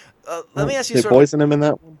man. Let me ask you. They poison him in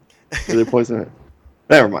that one. Did they poison him?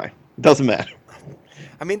 Never mind. It doesn't matter.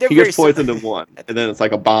 I mean, they're he very gets poisoned in one, and then it's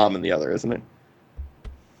like a bomb in the other, isn't it?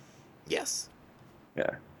 Yes.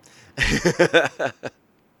 Yeah.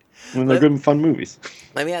 And they're good and fun movies.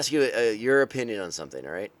 Let me ask you your opinion on something.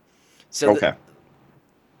 All right. So Okay.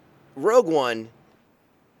 Rogue One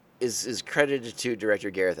is credited to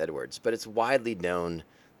director Gareth Edwards, but it's widely known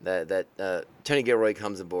that Tony Gilroy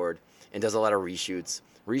comes aboard and does a lot of reshoots,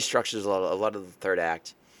 restructures a lot of the third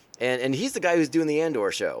act, and he's the guy who's doing the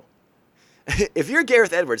Andor show. If you're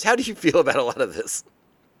Gareth Edwards, how do you feel about a lot of this?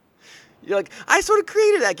 You're like, I sort of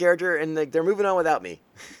created that character, and like, they're moving on without me.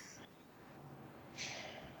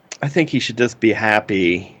 I think he should just be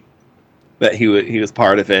happy that he was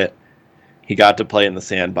part of it. He got to play in the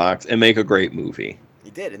sandbox and make a great movie. He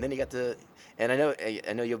did, and then he got to, and I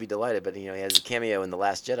know you'll be delighted, but he has a cameo in The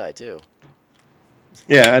Last Jedi too.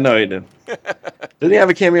 Yeah, I know he did. Did he have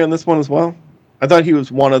a cameo in this one as well? I thought he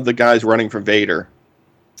was one of the guys running for Vader.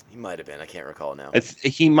 He might have been. I can't recall now.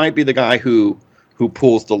 He might be the guy who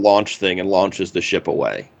pulls the launch thing and launches the ship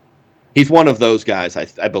away. He's one of those guys,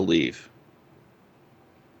 I believe.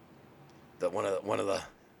 One of the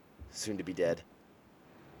soon to be dead.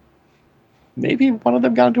 Maybe one of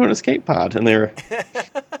them got into an escape pod and they're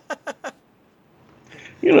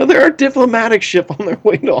they're a diplomatic ship on their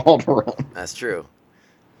way to Alderaan. That's true.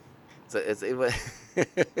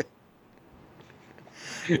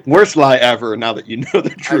 Worst lie ever. Now that you know the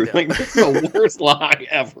truth, like that's the worst lie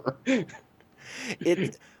ever.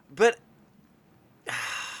 But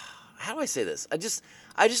how do I say this? I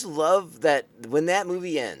just love that when that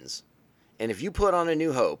movie ends, and if you put on A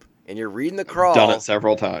New Hope and you're reading the crawl, I've done it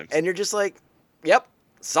several times, and you're just like, "Yep,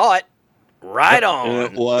 saw it, right on."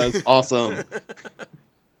 And it was awesome.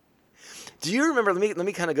 Do you remember? Let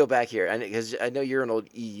me kind of go back here, because I know you're an old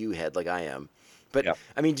EU head like I am, but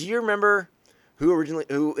I mean, do you remember who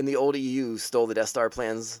in the old EU stole the Death Star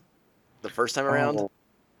plans the first time around?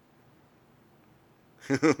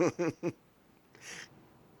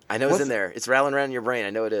 I know it's in there. It's rattling around in your brain. I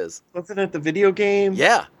know it is. Wasn't it the video game?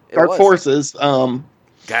 Yeah. Dark Forces.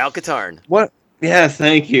 Kyle Katarn. What? Yes,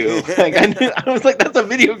 thank you. Like, I was like, that's a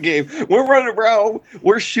video game. We're running around.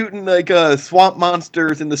 We're shooting like swamp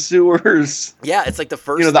monsters in the sewers. Yeah, it's like the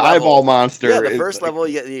first. The level. eyeball monster. Yeah, the first level.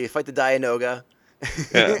 You fight the Dianoga.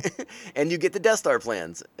 Yeah. And you get the Death Star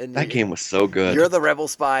plans. And that game was so good. You're the rebel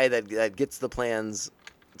spy that gets the plans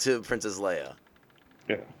to Princess Leia.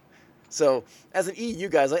 Yeah. So, as an EU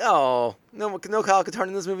guy, I was like, oh, no Kyle Katarn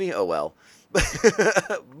in this movie? Oh, well.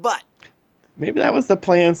 But. Maybe that was the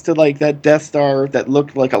plans to, like, that Death Star that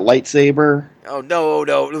looked like a lightsaber. Oh,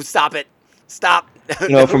 no. Stop it. Stop.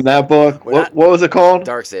 From that book. What was it called?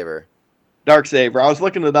 Darksaber. Darksaber. I was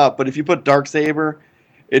looking it up, but if you put Darksaber,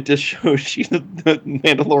 it just shows she's the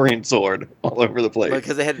Mandalorian sword all over the place.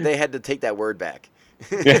 Because they had to take that word back.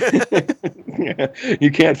 Yeah.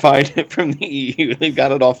 You can't find it from the EU. They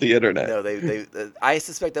got it off the internet. No, they I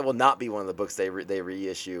suspect that will not be one of the books they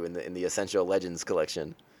reissue in the Essential Legends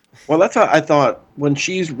collection. Well, that's how I thought when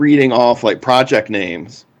she's reading off like project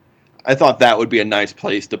names. I thought that would be a nice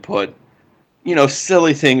place to put,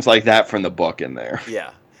 silly things like that from the book in there.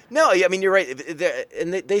 Yeah. No, I mean you're right.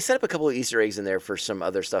 And they set up a couple of Easter eggs in there for some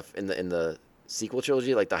other stuff in the sequel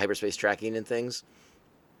trilogy, like the hyperspace tracking and things.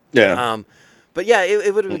 Yeah. But yeah,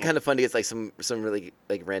 it would have been kind of fun to get like some really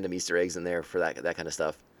like random Easter eggs in there for that kind of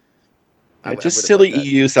stuff. Just silly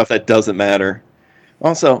EU stuff that doesn't matter.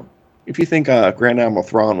 Also, if you think Grand Admiral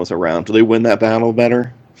Thrawn was around, do they win that battle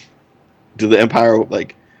better? Do the Empire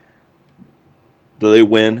do they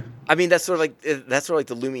win? I mean, that's sort of like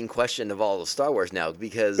the looming question of all of Star Wars now,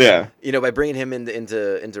 because by bringing him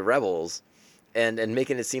into Rebels, and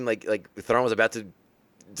making it seem like Thrawn was about to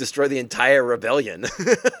destroy the entire rebellion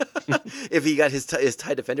if he got his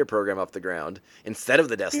TIE Defender program off the ground instead of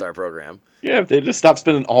the Death Star program. Yeah, if they just stopped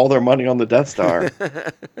spending all their money on the Death Star.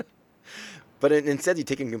 But instead, you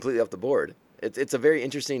take him completely off the board. It's a very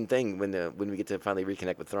interesting thing when we get to finally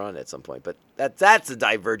reconnect with Thrawn at some point. But that's a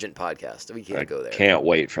divergent podcast. We can't go there. Can't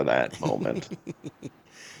wait for that moment.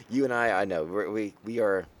 You and I know we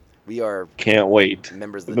are. Can't wait.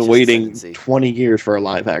 Members of I've the been waiting Ascendancy. 20 years for a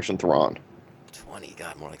live action Thrawn. 20,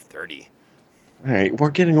 God, more like 30. All right, we're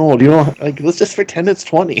getting old. Let's just pretend it's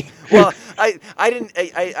 20. Well,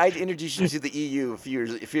 I introduced you to the EU a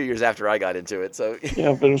few years after I got into it. So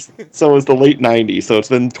yeah, but so it was the late 90s. So it's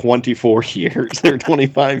been 24 years or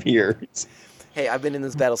 25 years. Hey, I've been in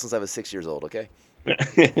this battle since I was 6 years old. Okay.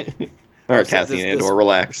 All right, So Cassian Andor,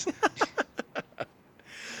 relax.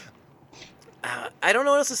 I don't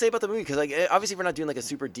know what else to say about the movie because, like, obviously we're not doing like a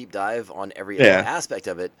super deep dive on every Yeah. aspect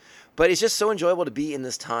of it, but it's just so enjoyable to be in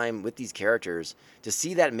this time with these characters, to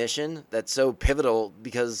see that mission that's so pivotal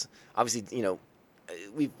because obviously, you know,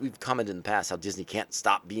 we've commented in the past how Disney can't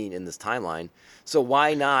stop being in this timeline. So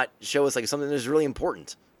why not show us like something that's really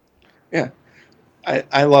important? Yeah,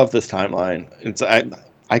 I love this timeline.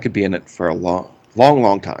 I could be in it for a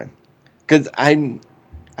long time because I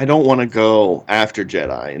don't want to go after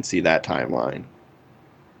Jedi and see that timeline.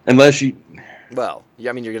 Unless you, Well, yeah,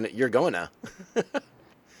 I mean, you're going now.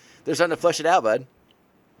 They're starting to flesh it out, bud.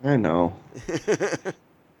 I know.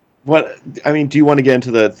 What I mean, do you want to get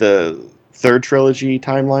into the third trilogy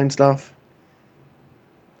timeline stuff?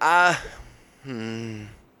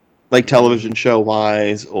 Like television show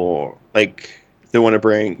wise, or like they want to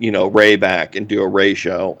bring Rey back and do a Rey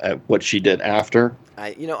show at what she did after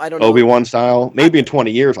I don't know. Obi-Wan style. Maybe in 20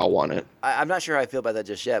 years I'll want it. I'm not sure how I feel about that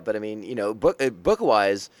just yet, but I mean, book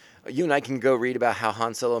wise, you and I can go read about how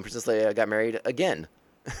Han Solo and Princess Leia got married again.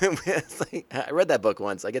 It's like, I read that book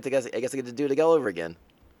once. I guess I get to do it all over again.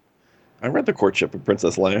 I read The Courtship of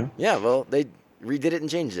Princess Leia. Yeah, well, they redid it and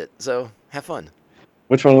changed it, so have fun.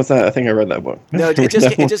 Which one was that? I think I read that book. No, it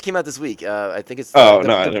just came out this week. I think it's. I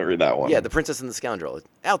didn't read that one. Yeah, The Princess and the Scoundrel,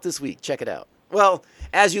 out this week. Check it out. Well,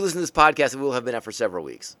 as you listen to this podcast, it will have been out for several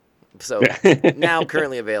weeks. So now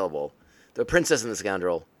currently available, The Princess and the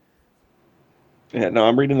Scoundrel. Yeah, no,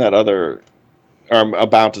 I'm reading that other. Or I'm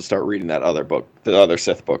about to start reading that other book, the other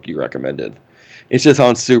Sith book you recommended. It's just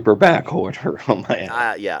on super back order on my end.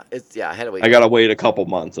 I had to wait. I gotta wait a couple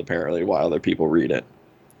months apparently while other people read it.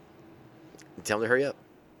 Tell them to hurry up.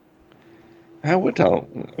 I would tell.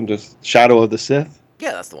 I'm just Shadow of the Sith.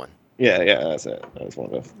 Yeah, that's the one. Yeah, that's it. I just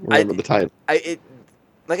want to remember the title.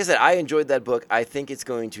 Like I said, I enjoyed that book. I think it's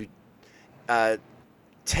going to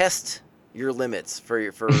test your limits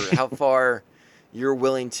for how far you're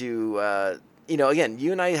willing to. Again,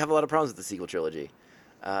 you and I have a lot of problems with the sequel trilogy,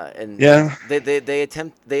 and yeah, they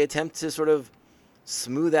attempt to sort of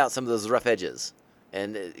smooth out some of those rough edges,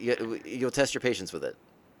 and you'll test your patience with it.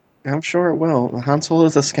 I'm sure it will. Han Solo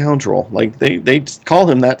is a scoundrel. Like they call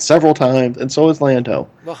him that several times, and so is Lando.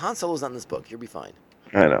 Well, Han Solo's not in this book. You'll be fine.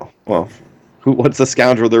 I know. Well, what's the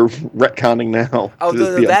scoundrel they're retconning now? Oh,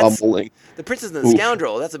 that's bumbling. The Princess and the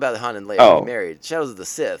Scoundrel. That's about Han and Leia getting married. Shadows of the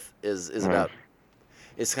Sith is about.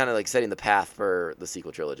 It's kind of like setting the path for the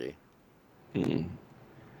sequel trilogy.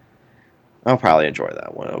 I'll probably enjoy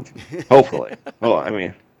that one. Hopefully. Well, I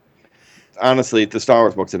mean, honestly, the Star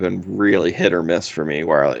Wars books have been really hit or miss for me.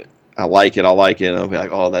 Where I like it, and I'll be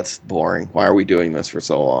like, oh, that's boring. Why are we doing this for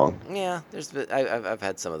so long? Yeah, I've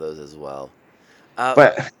had some of those as well.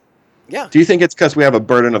 But yeah, do you think it's because we have a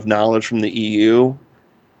burden of knowledge from the EU?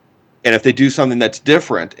 And if they do something that's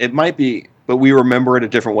different, it might be, but we remember it a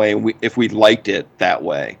different way. And if we liked it that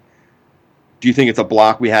way, do you think it's a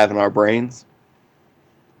block we have in our brains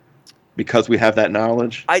because we have that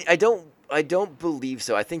knowledge? I don't believe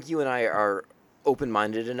so. I think you and I are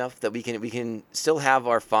open-minded enough that we can still have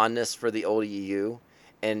our fondness for the old EU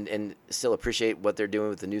and still appreciate what they're doing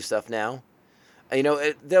with the new stuff now.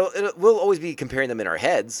 We'll always be comparing them in our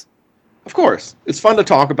heads. Of course, it's fun to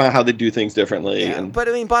talk about how they do things differently. Yeah, but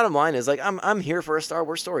I mean, bottom line is like I'm here for a Star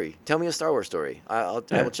Wars story. Tell me a Star Wars story. I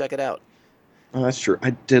will check it out. Oh, that's true.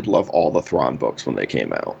 I did love all the Thrawn books when they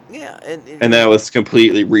came out. Yeah, and that was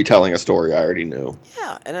completely retelling a story I already knew.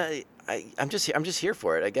 Yeah, and I'm just here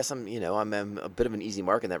for it. I guess I'm a bit of an easy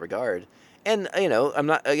mark in that regard. And I'm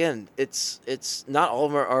not, again, it's not all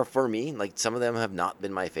of them are for me. Like some of them have not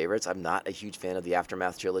been my favorites. I'm not a huge fan of the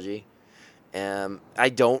Aftermath trilogy.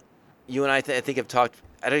 You and I think have talked.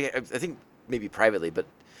 I think maybe privately, but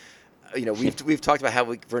we've talked about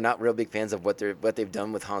how we're not real big fans of what they've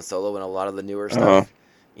done with Han Solo and a lot of the newer stuff.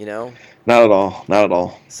 Not at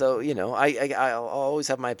all. So I'll always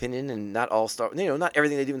have my opinion, and not all not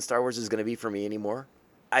everything they do in Star Wars is going to be for me anymore.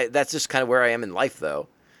 That's just kind of where I am in life, though.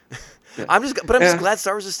 Yeah. I'm just glad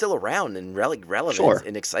Star Wars is still around and relevant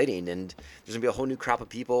and exciting, and there's gonna be a whole new crop of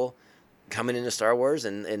people coming into Star Wars,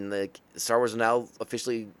 and the Star Wars will now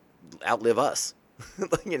officially outlive us,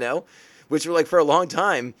 which were like for a long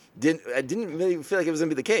time I didn't really feel like it was gonna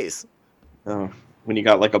be the case. Oh, when you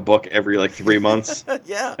got like a book every 3 months,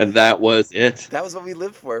 yeah, and that was it. That was what we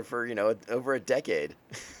lived for over a decade.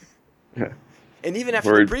 Yeah. And even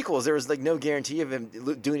after the prequels, there was no guarantee of him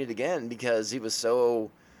doing it again because he was so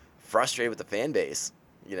frustrated with the fan base,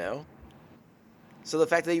 So the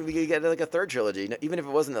fact that we could get a third trilogy, even if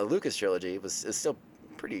it wasn't a Lucas trilogy, is still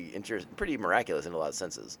pretty miraculous in a lot of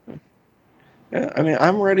senses. Yeah, I mean,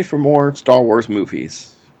 I'm ready for more Star Wars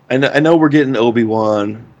movies. I know we're getting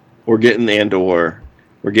Obi-Wan, we're getting Andor,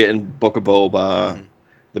 we're getting Book of Boba,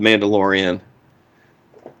 The Mandalorian.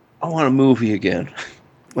 I want a movie again.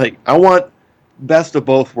 Like, I want best of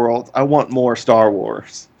both worlds. I want more Star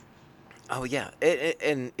Wars. Oh yeah,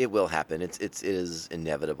 and it will happen. It is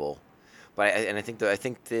inevitable. But I think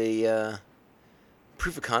the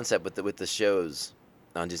proof of concept with the shows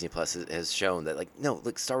on Disney Plus has shown that, like, no,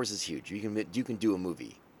 look, Star Wars is huge. You can do a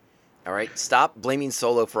movie. All right, stop blaming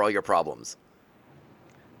Solo for all your problems.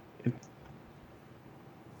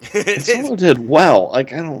 Solo did well.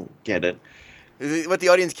 Like, I don't get it. What the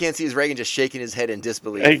audience can't see is Reagan just shaking his head in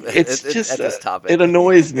disbelief It's at just this topic. It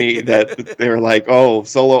annoys me that they're like, "Oh,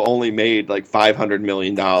 Solo only made like $500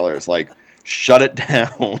 million." Like, shut it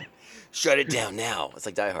down. Shut it down now. It's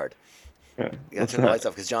like Die Hard. Yeah, You gotta turn the lights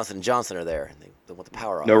off because Johnson and Johnson are there. And they want the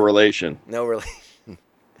power off. no relation. No relation.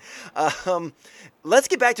 Let's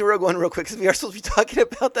get back to Rogue One real quick because we are supposed to be talking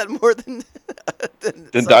about that more than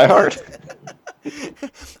Die Hard.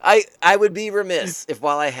 I would be remiss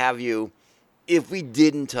while I have you, if we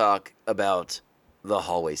didn't talk about the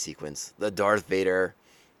hallway sequence, the Darth Vader,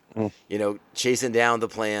 chasing down the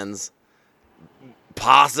plans,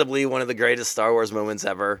 possibly one of the greatest Star Wars moments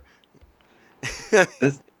ever.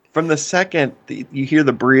 From the second you hear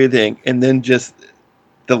the breathing and then just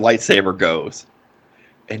the lightsaber goes,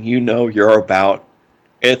 and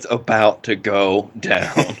it's about to go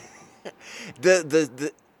down.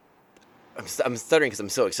 I'm stuttering because I'm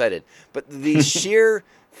so excited, but the sheer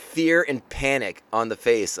fear and panic on the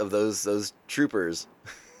face of those troopers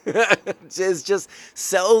just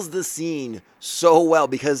sells the scene so well,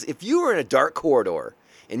 because if you were in a dark corridor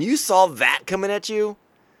and you saw that coming at you,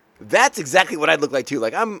 that's exactly what I'd look like too.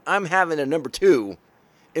 Like, I'm having a number 2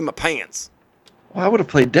 in my pants. Well, I would have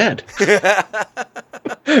played dead.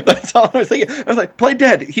 That's all I was thinking. I was like, play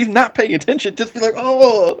dead. He's not paying attention. Just be like,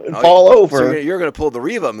 and fall over. So you're going to pull the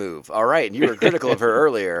Reva move. All right. And you were critical of her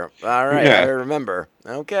earlier. All right. Yeah. I remember.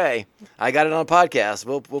 Okay. I got it on a podcast.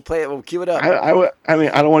 We'll play it. We'll cue it up. I mean,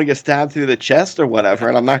 I don't want to get stabbed through the chest or whatever,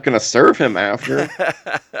 and I'm not going to serve him after.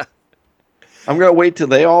 I'm going to wait till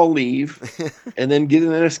they all leave and then get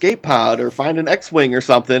in an escape pod or find an X-Wing or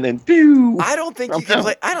something and pew. I don't think you can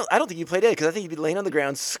play. I don't think you play dead, because I think you'd be laying on the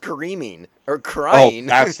ground screaming or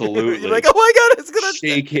crying. Oh, absolutely. You're like, oh my God, it's going to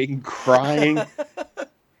shaking, crying.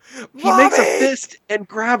 He makes a fist and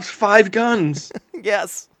grabs 5 guns.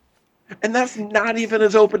 Yes. And that's not even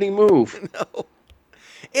his opening move. No.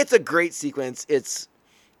 It's a great sequence. It's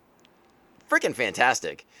freaking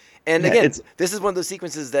fantastic. And again, this is one of those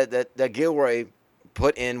sequences that Gilroy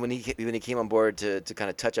put in when he came on board to kind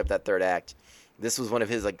of touch up that third act. This was one of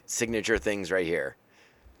his like signature things right here.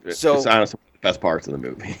 So it's honestly one of the best parts of the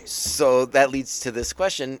movie. So that leads to this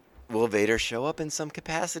question: will Vader show up in some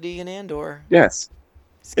capacity in Andor? Yes.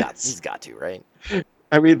 He's got to, right?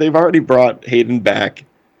 I mean, they've already brought Hayden back.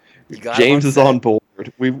 James is on board.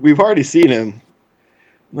 We've already seen him.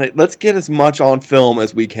 Like, let's get as much on film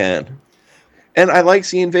as we can. And I like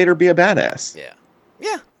seeing Vader be a badass.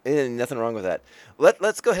 Yeah, and nothing wrong with that.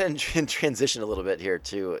 Let's go ahead and transition a little bit here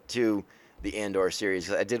to the Andor series.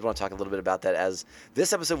 I did want to talk a little bit about that, as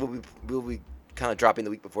this episode will be kind of dropping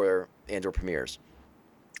the week before Andor premieres.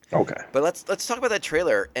 Okay. But let's talk about that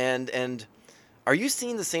trailer. And are you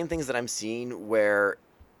seeing the same things that I'm seeing, where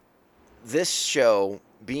this show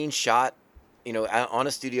being shot, on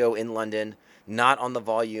a studio in London, not on the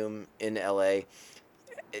volume in LA,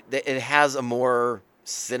 it has a more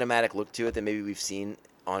cinematic look to it than maybe we've seen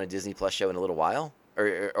on a Disney Plus show in a little while?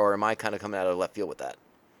 Or am I kind of coming out of left field with that?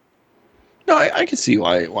 No, I can see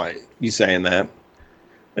why you saying that.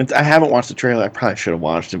 I haven't watched the trailer. I probably should have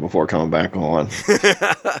watched it before coming back on.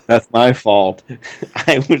 That's my fault.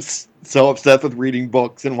 I was so upset with reading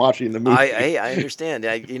books and watching the movie. I understand.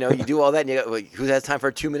 You do all that, and who has time for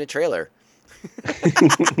a 2-minute trailer?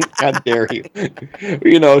 How dare you?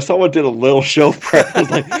 Someone did a little show prep. I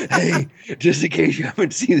was like, hey, just in case you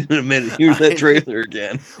haven't seen it in a minute, here's that trailer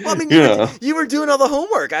again. Well, I mean, you were doing all the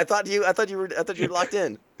homework. I thought you were locked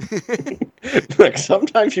in. Look,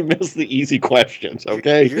 sometimes you miss the easy questions,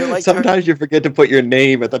 okay? Like sometimes you forget to put your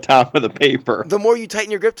name at the top of the paper. The more you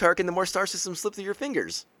tighten your grip, Tarkin, the more star systems slip through your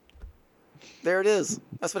fingers. There it is.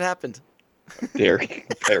 That's what happened. How dare you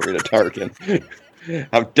compare me to Tarkin?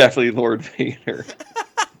 I'm definitely Lord Vader.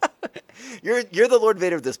 You're the Lord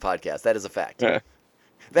Vader of this podcast. That is a fact. Yeah.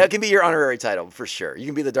 That can be your honorary title for sure. You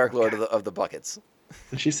can be the Dark Lord of the buckets.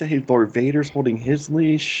 Did she say Lord Vader's holding his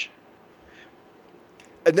leash?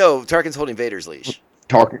 No, Tarkin's holding Vader's leash.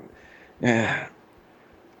 Tarkin. Yeah.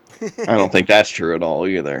 I don't think that's true at all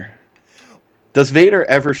either. Does Vader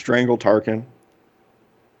ever strangle Tarkin?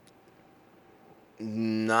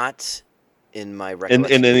 Not in my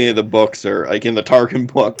recollection. In any of the books, or like in the Tarkin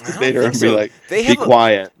book, I don't Vader think would so. be like, They be have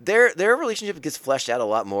quiet. Their relationship gets fleshed out a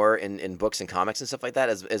lot more in books and comics and stuff like that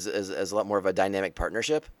as a lot more of a dynamic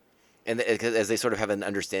partnership, and as they sort of have an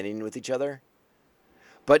understanding with each other.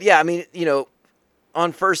 But yeah, I mean,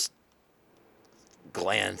 on first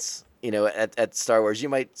glance, at Star Wars, you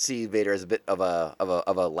might see Vader as a bit of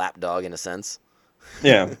a lapdog in a sense.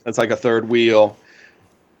 Yeah, it's like a third wheel.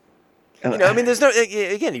 I mean, there's no,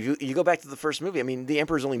 again, if you go back to the first movie, I mean, the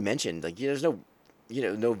Emperor's only mentioned, like, there's no,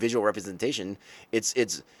 no visual representation.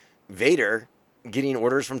 It's Vader getting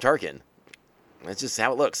orders from Tarkin. That's just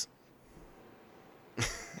how it looks.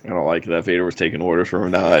 I don't like that Vader was taking orders from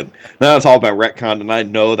him. Now it's all about retcon, and I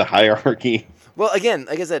know the hierarchy. Well, again,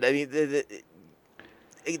 like I said, I mean,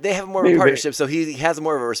 they have more of a partnership, so he has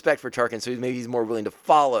more of a respect for Tarkin, so maybe he's more willing to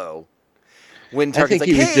follow when Tarkin's I think like,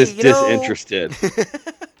 he was just disinterested.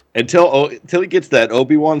 Until he gets that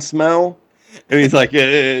Obi-Wan smell, and he's like,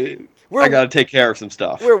 I got to take care of some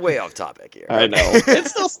stuff. We're way off topic here. I know. It's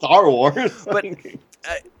still Star Wars. But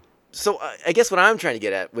so I guess what I'm trying to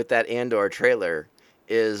get at with that Andor trailer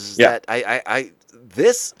is that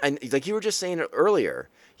this, like you were just saying earlier,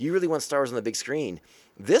 you really want Star Wars on the big screen.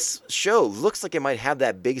 This show looks like it might have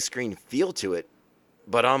that big screen feel to it,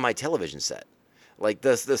 but on my television set. Like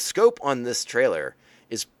the scope on this trailer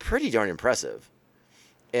is pretty darn impressive.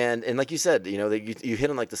 And like you said, you hit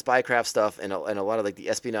on like the spycraft stuff and a lot of like the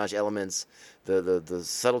espionage elements, the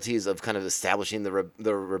subtleties of kind of establishing the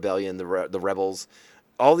rebellion, the rebels.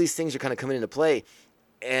 All these things are kind of coming into play.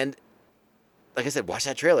 And like I said, watch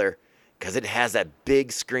that trailer because it has that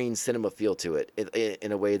big screen cinema feel to it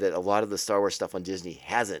in a way that a lot of the Star Wars stuff on Disney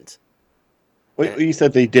hasn't. Wait, you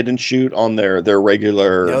said they didn't shoot on their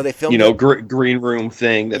regular, no, they filmed green room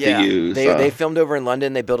thing that they use. They filmed over in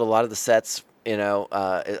London. They built a lot of the sets. A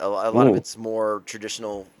lot of it's more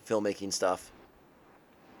traditional filmmaking stuff.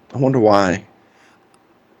 I wonder why.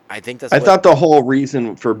 I think that's. I thought the whole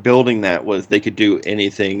reason for building that was they could do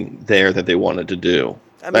anything there that they wanted to do.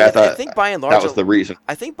 I mean, I think by and large that was the reason.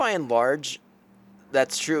 I think by and large,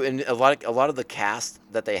 that's true. And a lot of the cast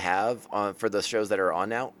that they have for the shows that are on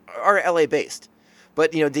now are LA based.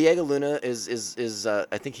 But Diego Luna is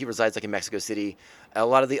I think he resides like in Mexico City. A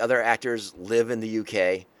lot of the other actors live in the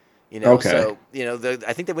UK. Okay. So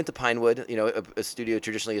I think they went to Pinewood, a studio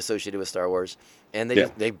traditionally associated with Star Wars, and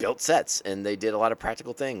they built sets and they did a lot of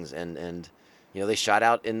practical things and they shot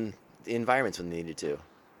out in the environments when they needed to.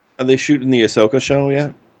 Are they shooting the Ahsoka show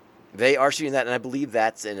yet? They are shooting that, and I believe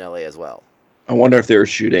that's in LA as well. I wonder if they're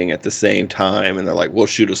shooting at the same time, and they're like, "We'll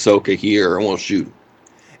shoot Ahsoka here, and we'll shoot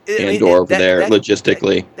Andor over there."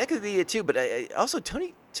 Logistically, that could be it too. But also,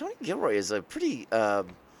 Tony Gilroy is a pretty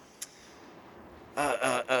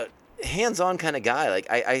hands-on kind of guy. Like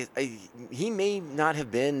he may not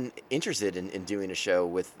have been interested in doing a show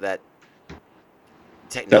with that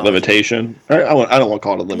technology. That limitation. I don't want to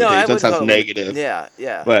call it a limitation. That sounds negative.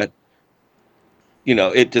 Yeah. But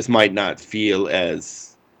it just might not feel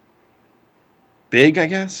as big, I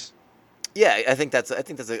guess. Yeah, I think that's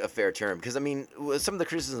a fair term because I mean some of the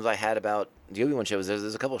criticisms I had about the Obi-Wan shows,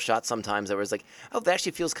 there's a couple of shots sometimes that was like, oh, that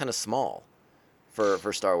actually feels kind of small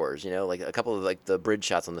for Star Wars. Like a couple of like the bridge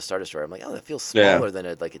shots on the Star Destroyer. I'm like, oh, that feels smaller than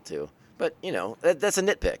I'd like it to. But that's a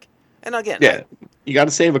nitpick. And again, you got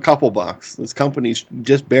to save a couple bucks. This company's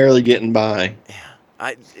just barely getting by.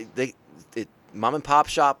 Yeah, mom and pop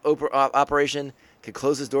shop operation could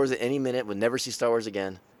close its doors at any minute. Would never see Star Wars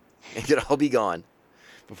again. It could all be gone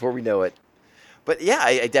before we know it. But yeah,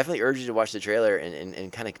 I definitely urge you to watch the trailer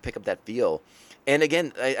and kind of pick up that feel. And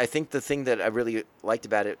again, I think the thing that I really liked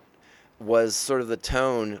about it was sort of the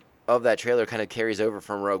tone of that trailer kind of carries over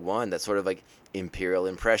from Rogue One. That sort of like Imperial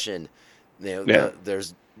impression.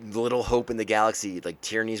 There's little hope in the galaxy. Like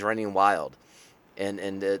tyranny's running wild. And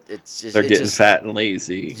it's just they're getting fat and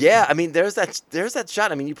lazy. Yeah, I mean, there's that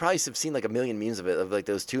shot. I mean, you probably have seen like a million memes of it, of like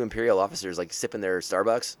those two Imperial officers like sipping their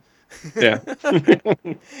Starbucks. Yeah.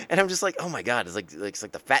 And I'm just like, oh my god, it's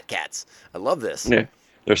like the fat cats. I love this. Yeah,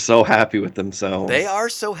 they're so happy with themselves. They are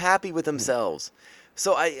so happy with themselves.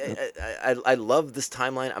 So I love this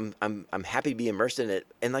timeline. I'm happy to be immersed in it.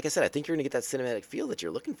 And like I said, I think you're gonna get that cinematic feel that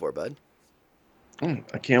you're looking for, bud.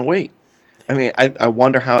 I can't wait. I mean, I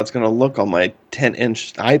wonder how it's going to look on my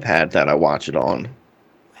 10-inch iPad that I watch it on.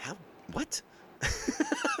 What?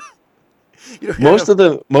 Most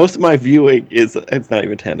of my viewing it's not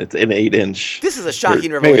even 10. It's an 8-inch. This is a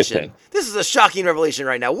shocking revelation. This is a shocking revelation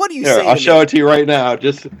right now. What are you saying? I'll show it to you right now.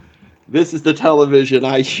 This is the television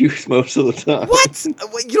I use most of the time. What?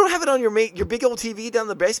 You don't have it on your big old TV down in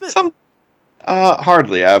the basement?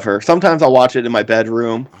 Hardly ever. Sometimes I'll watch it in my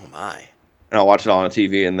bedroom. Oh my. and I'll watch it on a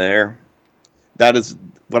TV in there. That is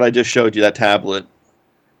what I just showed you. That tablet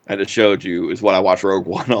I just showed you is what I watched Rogue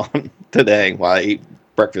One on today while I ate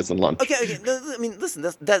breakfast and lunch. Okay. I mean, listen,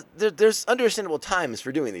 there's understandable times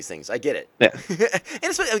for doing these things. I get it. Yeah. And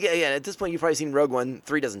especially, again, at this point, you've probably seen Rogue One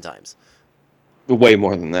 3 dozen times. Way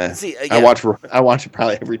more than that. See, I watch it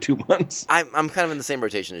probably every 2 months. I'm kind of in the same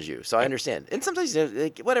rotation as you, so I understand. And sometimes,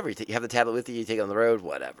 whatever, you have the tablet with you, you take it on the road,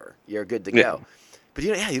 whatever. You're good to go. But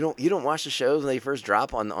you don't watch the shows when they first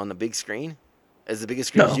drop on the big screen, as the biggest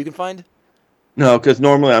screen as you can find. No, because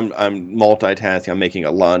normally I'm multitasking. I'm making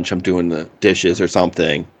a lunch. I'm doing the dishes or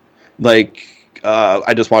something. Like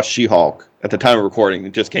I just watched She-Hulk at the time of recording.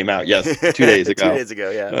 It just came out 2 days ago. 2 days ago,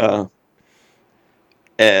 yeah.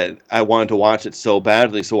 And I wanted to watch it so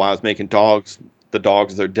badly. So while I was making the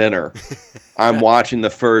dogs their dinner, I'm watching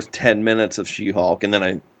the first 10 minutes of She-Hulk, and then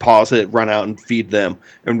I pause it, run out and feed them,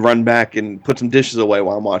 and run back and put some dishes away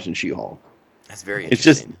while I'm watching She-Hulk. That's very It's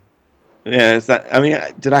interesting. just. Yeah, it's that. I mean,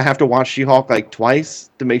 did I have to watch She-Hulk like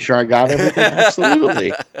twice to make sure I got everything?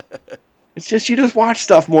 Absolutely. It's just you just watch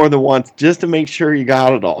stuff more than once just to make sure you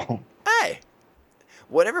got it all. Hey,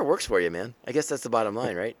 whatever works for you, man. I guess that's the bottom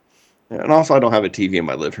line, right? And also, I don't have a TV in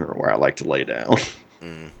my living room where I like to lay down.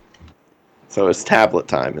 So it's tablet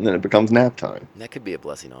time, and then it becomes nap time. That could be a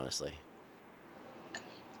blessing, honestly.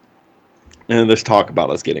 And there's talk about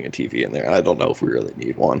us getting a TV in there. I don't know if we really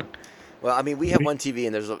need one. Well, I mean, we have one TV,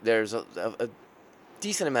 and there's a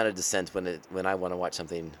decent amount of dissent when I want to watch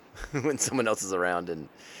something when someone else is around, and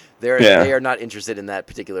they are not interested in that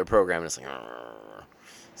particular program. And it's like, argh.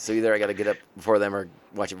 So either I got to get up before them or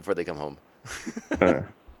watch it before they come home.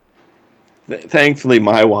 Thankfully,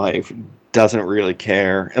 my wife doesn't really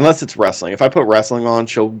care unless it's wrestling. If I put wrestling on,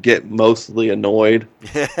 she'll get mostly annoyed.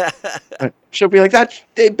 She'll be like, "That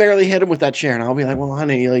they barely hit him with that chair," and I'll be like, "Well,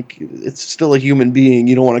 honey, like it's still a human being.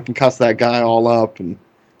 You don't want to concuss that guy all up, and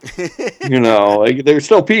like they're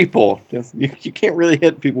still people. You can't really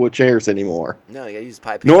hit people with chairs anymore. No, you gotta use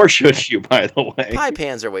pie pans. Nor should you, by the way. Pie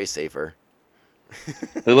pans are way safer.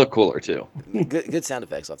 They look cooler too. Good sound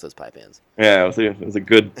effects off those pie pans. Yeah, it was a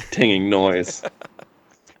good tinging noise.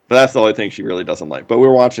 But that's the only thing she really doesn't like. But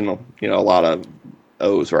we're watching, a lot of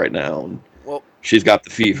O's right now, and she's got the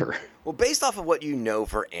fever. Well, based off of what you know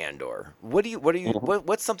for Andor,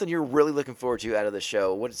 what's something you're really looking forward to out of the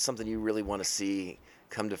show? What is something you really want to see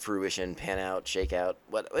come to fruition, pan out, shake out?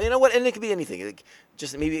 And it could be anything. Like,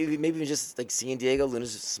 just maybe even just like seeing Diego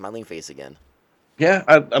Luna's smiling face again. Yeah,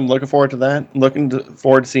 I'm looking forward to that.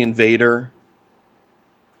 Forward to seeing Vader.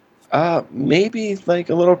 Maybe like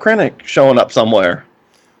a little Krennic showing up somewhere.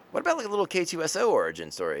 What about like a little K2SO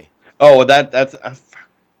origin story? Oh, that's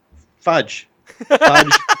fudge.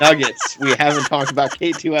 Fudge nuggets. We haven't talked about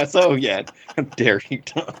K2SO yet. How dare you,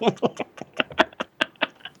 Tom?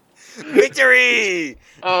 Victory!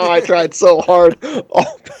 Oh, I tried so hard.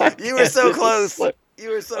 You were so close. You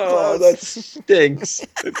were so close. That stinks.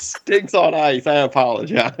 It stinks on ice. I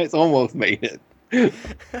apologize. Almost made it.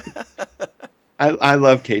 I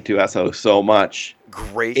love K2SO so much.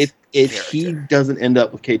 Great. If he doesn't end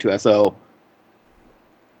up with K2SO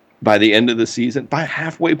by the end of the season, by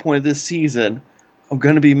halfway point of this season, I'm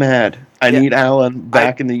going to be mad. I need Alan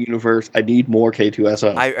back in the universe. I need more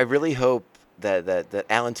K2SO. I really hope that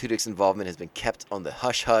Alan Tudyk's involvement has been kept on the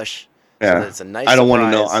hush-hush. Yeah. So it's a nice I don't want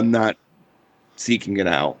to surprise. know. I'm not seeking it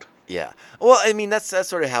out. Yeah. Well, I mean, that's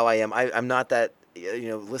sort of how I am. I'm not that,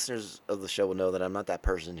 listeners of the show will know that I'm not that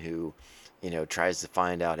person who, tries to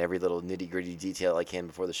find out every little nitty-gritty detail I can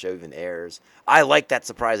before the show even airs. I like that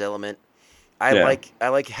surprise element. I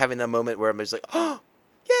like having that moment where I'm just like, oh,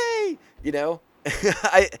 yay, you don't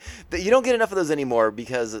get enough of those anymore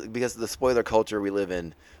because of the spoiler culture we live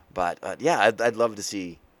in. But yeah, I'd love to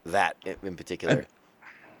see that in particular.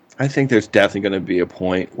 I think there's definitely going to be a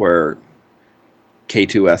point where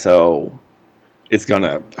K2SO is going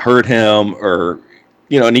to hurt him, or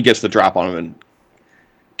and he gets the drop on him and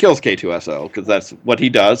kills K2SO because that's what he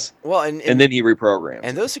does. Well, and then he reprograms.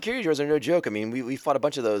 And those security droids are no joke. I mean, we fought a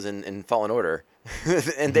bunch of those in Fallen Order,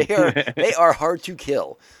 and they are hard to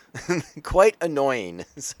kill, quite annoying.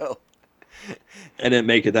 So, I didn't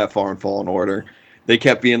make it that far in Fallen Order. They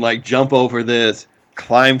kept being like, jump over this,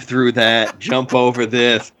 climb through that, jump over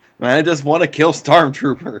this. And I just want to kill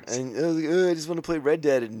stormtroopers. And I just want to play Red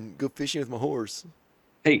Dead and go fishing with my horse.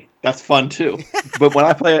 Hey, that's fun too. But when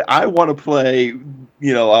I play it, I want to play,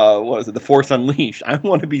 what is it, The Force Unleashed. I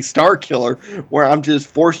want to be Star Killer, where I'm just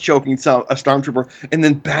force choking a stormtrooper and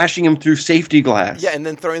then bashing him through safety glass. Yeah, and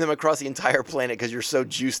then throwing them across the entire planet because you're so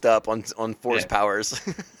juiced up on force powers.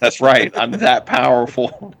 That's right. I'm that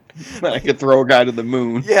powerful. I could throw a guy to the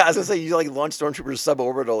moon. Yeah, I was gonna say you like launch stormtroopers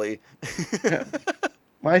suborbitally.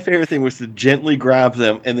 My favorite thing was to gently grab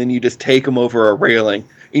them, and then you just take them over a railing,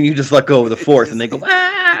 and you just let go of the force, and they go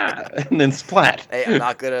ah, and then splat. Hey, I'm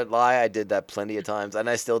not gonna lie, I did that plenty of times, and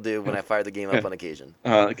I still do when I fire the game up on occasion.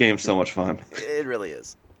 The game's so much fun. It really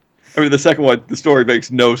is. I mean, the second one, the story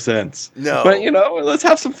makes no sense. No. But, let's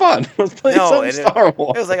have some fun. Let's play some Star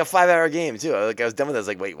Wars. It was like a 5-hour game, too. I was done with it. I was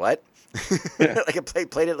like, wait, what? Like, I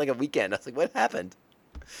played it like a weekend. I was like, what happened?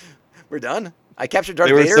 We're done? I captured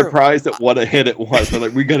Darth Vader? They were surprised at what a hit it was. They're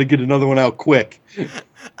like, we got to get another one out quick.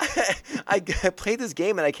 I played this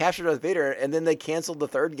game, and I captured Darth Vader, and then they canceled the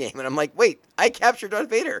third game. And I'm like, wait, I captured Darth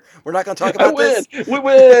Vader. We're not going to talk about this? We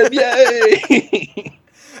win! Yay!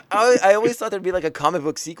 I always thought there'd be like a comic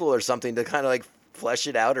book sequel or something to kind of like flesh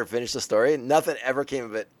it out or finish the story. Nothing ever came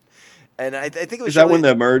of it. And I think it was. Is that when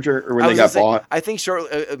the merger or when they got bought? I think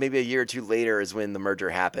shortly, maybe a year or two later, is when the merger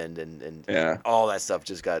happened, and yeah, all that stuff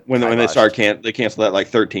just got when they they canceled that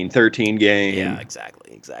like 13-13 game. Yeah,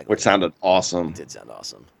 exactly, which sounded awesome. It did sound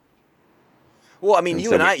awesome. Well, I mean,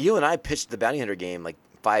 you and I pitched the Bounty Hunter game like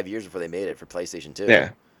 5 years before they made it for PlayStation 2. Yeah.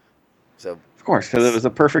 So of course, because it was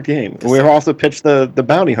a perfect game. We've also pitched the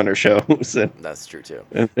Bounty Hunter shows. That's true too.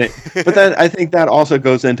 But then I think that also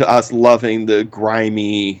goes into us loving the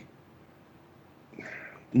grimy,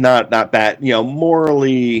 not bad,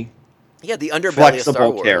 morally. Yeah, the underbelly flexible of Star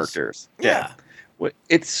Wars. Characters. Yeah.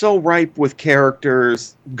 It's so ripe with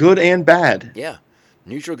characters, good and bad. Yeah,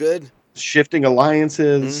 neutral good. Shifting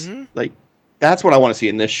alliances. Mm-hmm. Like, that's what I want to see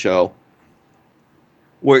in this show.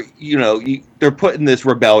 Where, they're putting this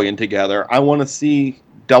rebellion together. I want to see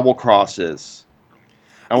double crosses.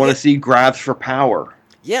 I want to see grabs for power.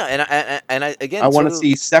 Yeah, and I again, I want to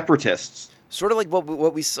see separatists. Sort of like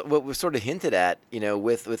what we sort of hinted at,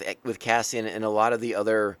 with Cassian and a lot of the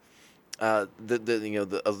other,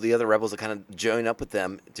 the other rebels that kind of join up with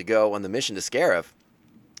them to go on the mission to Scarif.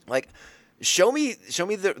 Like, show me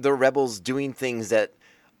the rebels doing things that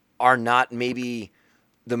are not maybe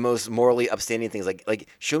the most morally upstanding things. Like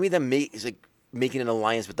show me them making an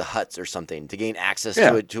alliance with the Hutts or something to gain access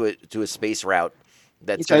to a space route.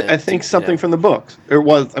 That's I think something from the books. It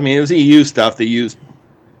was EU stuff. They used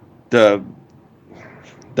the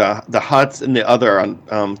Hutts and the other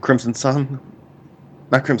on Crimson Sun,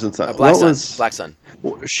 not Crimson Sun. Black Sun.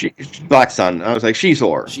 Black Sun. I was like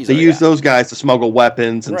Shizor. They used those guys to smuggle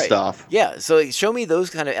weapons and stuff. Yeah, so show me those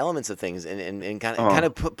kind of elements of things and kind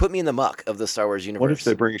of put me in the muck of the Star Wars universe. What if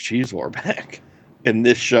they bring Shizor back in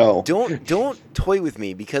this show? Don't toy with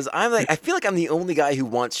me, because I feel like I'm the only guy who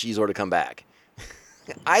wants Shizor to come back.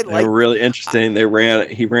 They were really interesting.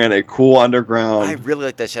 He ran a cool underground. I really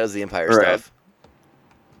like that Shadows of the Empire stuff.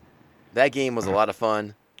 That game was a lot of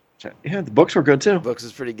fun. Yeah, the books were good too. The books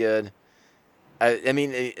was pretty good. I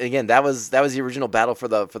mean, again, that was the original battle for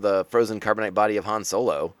the frozen carbonite body of Han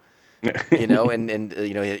Solo. And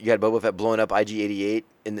you had Boba Fett blowing up IG-88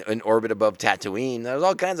 in orbit above Tatooine. There was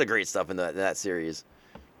all kinds of great stuff in that series.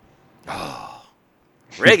 Oh,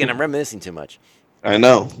 Reagan, I'm reminiscing too much. I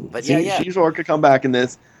know. But yeah. Shizor could come back in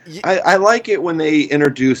this. I like it when they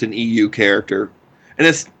introduce an EU character, and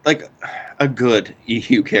it's like a good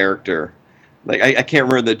EU character. Like, I can't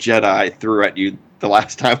remember the Jedi I threw at you the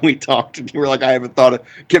last time we talked, and you were like, I haven't thought of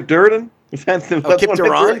Kip Durden? Is that the Kip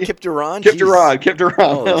Duran? Kip Duran? Kip Duran.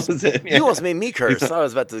 Oh, that was it. Yeah. You almost made me curse. I thought I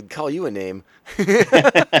was about to call you a name.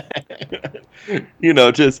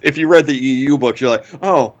 Just if you read the EU books, you're like,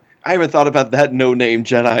 oh, I haven't thought about that no-name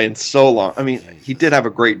Jedi in so long. I mean, he did have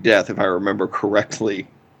a great death, if I remember correctly,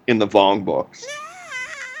 in the Vong books.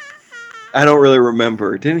 I don't really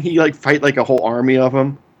remember. Didn't he fight a whole army of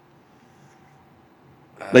them?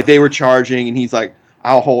 They were charging, and he's like,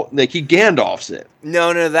 "I'll hold." He Gandalfs it.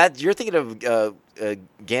 No, that you're thinking of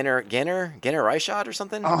Ganner Reichot or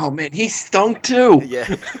something. Oh man, he stunk too.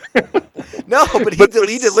 Yeah. No, but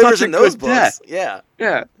he delivers in those books. Death. Yeah.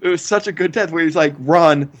 Yeah, it was such a good death where he's like,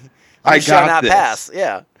 "Run, I shall got not this." pass.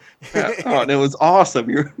 Yeah. Oh, and it was awesome.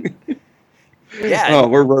 Yeah. Oh,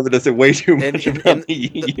 we're reminiscing way too much about the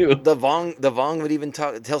EU. The Vong would even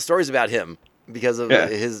tell stories about him because of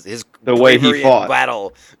his the way he fought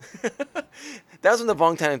battle. That was when the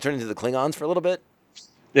Vong kind of turned into the Klingons for a little bit.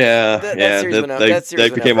 Yeah, they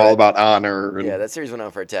became all about honor. Yeah, that series went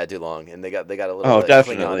on for a tad too long, and they got a little. Oh,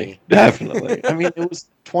 definitely. I mean, it was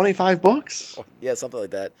 25 books. Yeah, something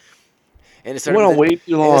like that. And it went on way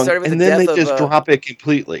too long, and then they just drop it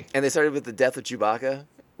completely. And they started with the death of Chewbacca,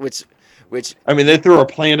 which I mean, they threw a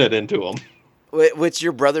planet into him. Which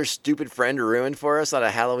your brother's stupid friend ruined for us on a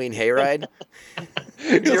Halloween hayride.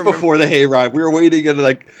 Just before the hayride, we were waiting at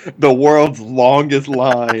the world's longest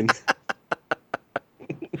line.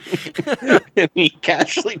 And he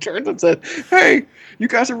casually turns and said, "Hey, you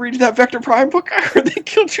guys are reading that Vector Prime book? I heard they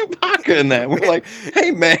killed Chewbacca in that." We're like,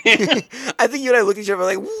 "Hey, man." I think you and I looked at each other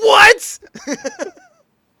like, what?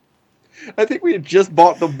 I think we had just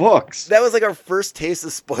bought the books. That was like our first taste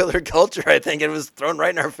of spoiler culture, I think. It was thrown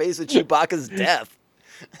right in our face with Chewbacca's death.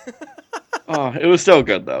 Oh, it was still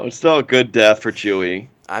good, though. It's still a good death for Chewie.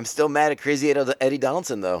 I'm still mad at Crazy Eddie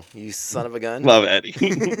Donaldson, though. You son of a gun. Love Eddie.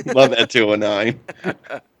 Love Ed 209.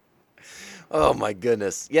 Oh, my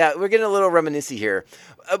goodness. Yeah, we're getting a little reminiscent here.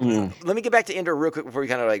 Let me get back to Andor real quick before we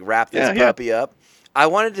kind of like wrap this puppy up. I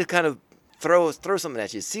wanted to kind of throw something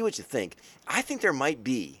at you, see what you think. I think there might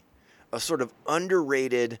be a sort of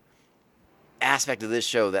underrated aspect of this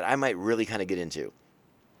show that I might really kind of get into.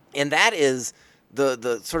 And that is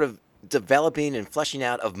the sort of developing and fleshing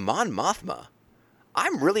out of Mon Mothma.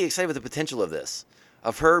 I'm really excited with the potential of this,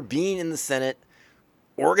 of her being in the Senate,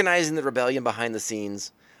 organizing the rebellion behind the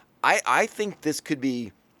scenes. I think this could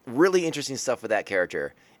be really interesting stuff with that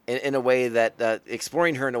character in a way that,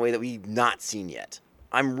 exploring her in a way that we've not seen yet.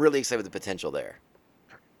 I'm really excited with the potential there.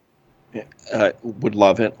 Would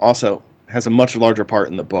love it. Also, has a much larger part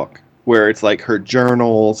in the book, where it's like her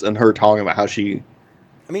journals and her talking about how she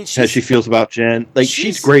feels about Jen. Like,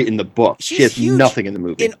 she's great in the book. She has nothing in the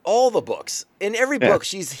movie. In all the books. In every book,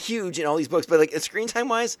 she's huge in all these books. But like screen time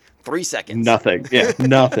wise, 3 seconds. Nothing. Yeah,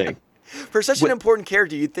 nothing. For such an important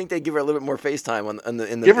character, you'd think they'd give her a little bit more face time in the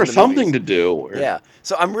give her in the something movies. to do. Yeah.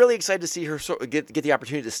 So I'm really excited to see her get the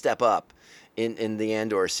opportunity to step up in the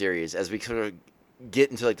Andor series as we sort of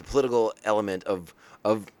get into like the political element of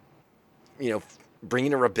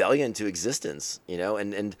bringing a rebellion to existence.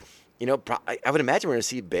 And I would imagine we're going to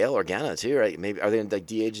see Bail Organa too, right? Maybe are they going to like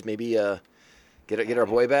de-age? Maybe get our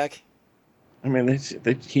boy back. I mean,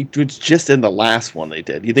 he was just in the last one they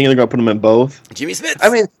did. You think they're going to put him in both? Jimmy Smith. I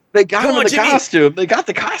mean, they got him in the costume. They got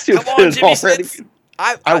the costume. Come on, Jimmy already. Smith.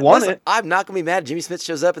 I want it. I'm not going to be mad. Jimmy Smith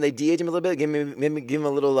shows up and they de-age him a little bit. Give him a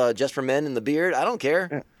little Just for Men in the beard. I don't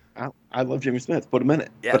care. Yeah, I love Jimmy Smith. Put him in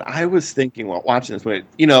it. Yeah. But I was thinking while watching this,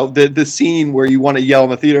 the scene where you want to yell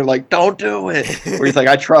in the theater, like, "Don't do it!" Where he's like,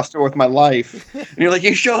 "I trust her with my life," and you're like,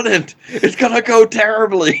 "You shouldn't. It's gonna go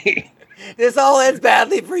terribly." This all ends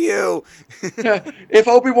badly for you. Yeah. If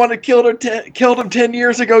Obi-Wan had killed him 10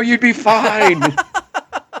 years ago, you'd be fine.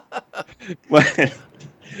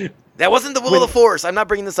 That wasn't the will of the Force. I'm not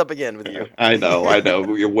bringing this up again with you. I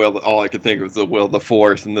know. Your will. All I could think of was the will of the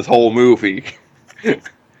Force in this whole movie.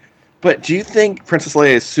 But do you think Princess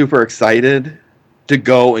Leia is super excited to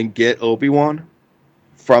go and get Obi-Wan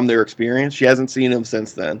from their experience? She hasn't seen him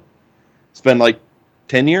since then. It's been like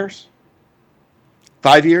 10 years?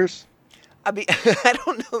 5 years? I mean, I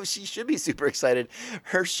don't know if she should be super excited.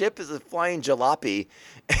 Her ship is a flying jalopy,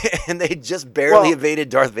 and they just barely evaded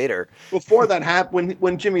Darth Vader. Before that happened,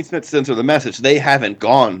 when Jimmy Smith sends her the message, they haven't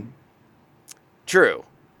gone. True.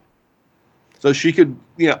 So she could,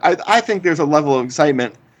 I think there's a level of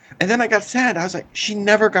excitement. And then I got sad. I was like, she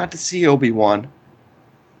never got to see Obi-Wan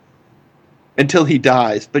until he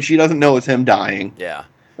dies, but she doesn't know it's him dying. Yeah. I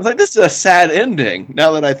was like, this is a sad ending.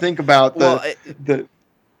 Now that I think about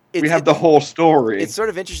we have the whole story. It's sort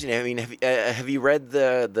of interesting. I mean, have you read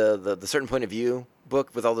the Certain Point of View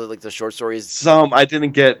book with all the short stories? Some. I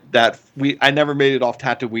didn't get that. I never made it off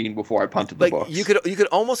Tatooine before I punted the books. You could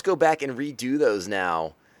almost go back and redo those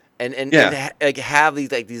now, and have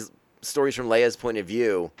these stories from Leia's point of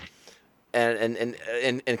view, and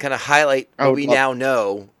kind of highlight what we now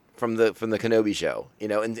know from the Kenobi show,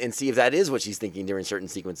 and see if that is what she's thinking during certain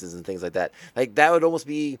sequences and things like that. Like that would almost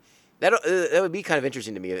be. That would be kind of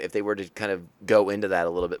interesting to me if they were to kind of go into that a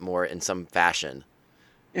little bit more in some fashion.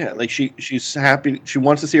 Yeah, like she's happy. She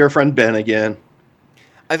wants to see her friend Ben again.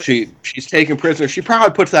 She's taken prisoner. She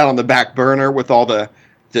probably puts that on the back burner with all the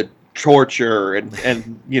torture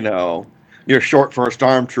and you're short for a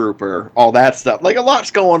stormtrooper, all that stuff. Like a lot's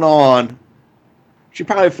going on. She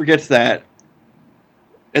probably forgets that.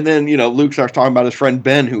 And then, Luke starts talking about his friend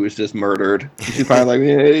Ben who was just murdered. She's probably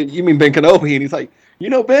like, hey, you mean Ben Kenobi? And he's like,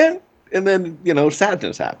 Ben? And then,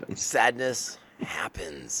 sadness happens. Sadness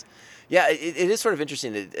happens. Yeah, it is sort of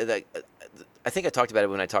interesting. I think I talked about it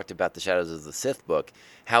when I talked about the Shadows of the Sith book,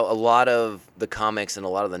 how a lot of the comics and a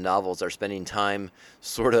lot of the novels are spending time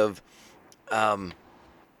sort of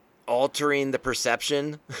altering the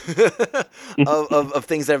perception of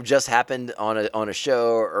things that have just happened on a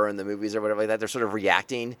show or in the movies or whatever like that. They're sort of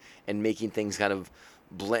reacting and making things kind of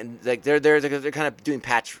blend. Like they're kind of doing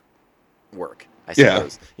patch work, I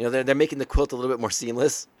suppose. Yeah. They're making the quilt a little bit more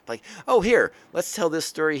seamless. Like, oh, here, let's tell this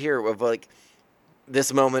story here of like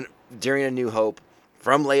this moment during A New Hope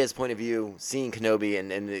from Leia's point of view, seeing Kenobi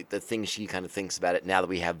and the things she kind of thinks about it now that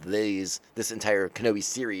we have this entire Kenobi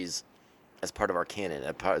series as part of our canon,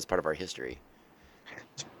 as part of our history.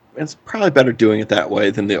 It's probably better doing it that way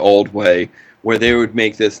than the old way, where they would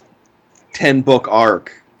make this 10-book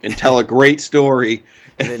arc and tell a great story,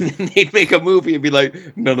 and then they'd make a movie and be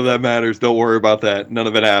like, none of that matters, don't worry about that, none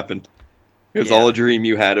of it happened. It was all a dream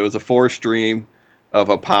you had. It was a forced dream of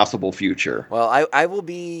a possible future. Well, I will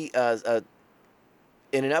be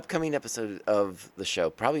in an upcoming episode of the show.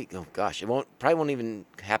 Probably, it won't even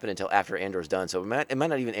happen until after Andor's done. So it might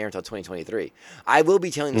not even air until 2023. I will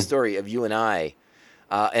be telling the story of you and I,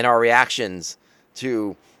 and our reactions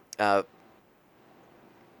to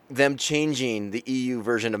them changing the EU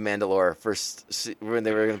version of Mandalore when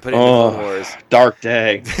they were going to put it in the Clone Wars. Dark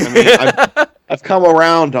day. I mean, I've come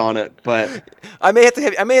around on it, but I may have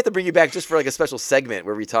to bring you back just for like a special segment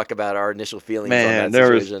where we talk about our initial feelings on that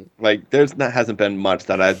situation. Hasn't been much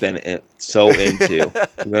that I've been so into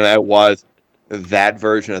than I was that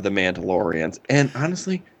version of the Mandalorians, and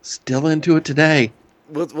honestly, still into it today.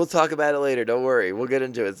 We'll talk about it later. Don't worry. We'll get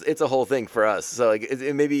into it. It's a whole thing for us. So like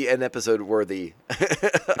it may be an episode worthy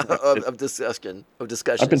of discussion.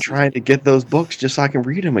 I've been trying to get those books just so I can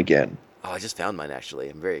read them again. Oh, I just found mine actually.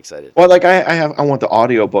 I'm very excited. Well, like I want the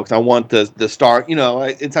audiobooks. I want the Star.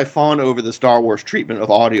 I fawn over the Star Wars treatment of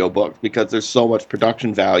audiobooks because there's so much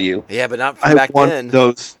production value. Yeah, but not from back then.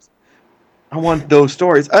 I want those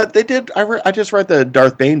stories. They did. I just read the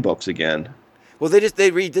Darth Bane books again. Well, they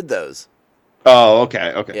redid those. Oh,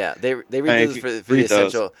 okay. Yeah, they redid those for the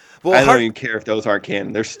essential. Well, I don't even care if those aren't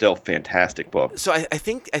canon. They're still fantastic books. So I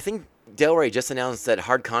think Del Rey just announced that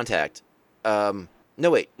Hard Contact. No,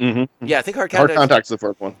 wait. Mm-hmm. Yeah, I think Hard Contact's the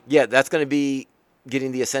first one. Yeah, that's going to be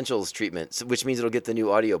getting the Essentials treatment, which means it'll get the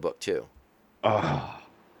new audiobook too. Oh.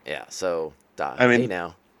 Yeah, so hey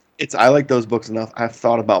now. I like those books enough. I've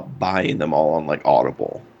thought about buying them all on like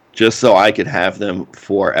Audible, just so I could have them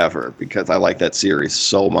forever because I like that series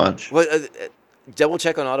so much. Well, double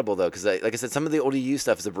check on Audible though, because like I said, some of the old EU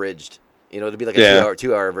stuff is abridged. It'll be like a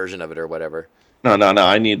 2-hour version of it or whatever. No.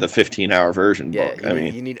 I need the 15-hour version book.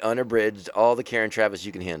 You need unabridged, all the Karen Traviss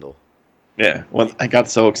you can handle. Yeah. Well, I got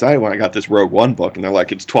so excited when I got this Rogue One book, and they're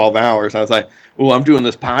like, it's 12 hours. I was like, "Oh, I'm doing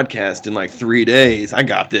this podcast in like 3 days. I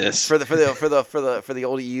got this." For the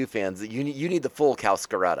old EU fans, you need the full Cal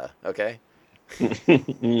Scarata, okay?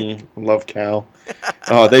 Love Cal.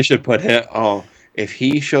 Oh, they should put him. Oh, if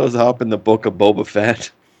he shows up in the Book of Boba Fett,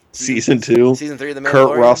 season 2, season 3 of the Mandalorian.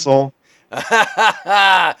 Kurt Russell.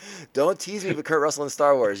 Don't tease me with Kurt Russell in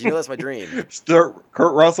Star Wars. You know that's my dream. Kurt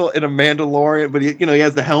Russell in a Mandalorian, but he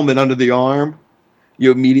has the helmet under the arm.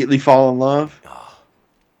 You immediately fall in love. Oh.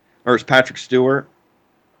 Or it's Patrick Stewart.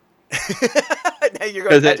 Now you're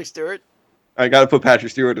going Patrick Stewart? I got to put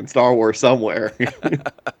Patrick Stewart in Star Wars somewhere.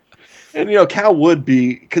 And Cal would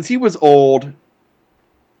be, because he was old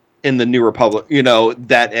in the New Republic,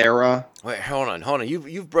 that era. Wait, hold on.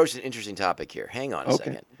 You've broached an interesting topic here. Hang on a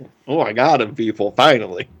second. Oh, I got him, people.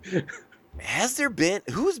 Finally.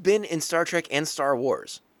 Who's been in Star Trek and Star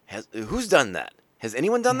Wars? Who's done that? Has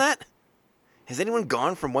anyone done that? Has anyone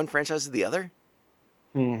gone from one franchise to the other?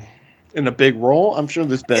 In a big role? I'm sure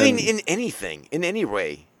there's been. I mean, in anything, in any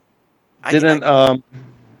way.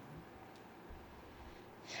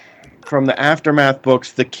 From the Aftermath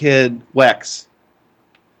books, the kid Wex.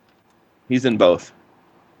 He's in both.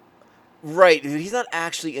 Right, he's not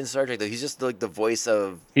actually in Star Trek though. He's just like the voice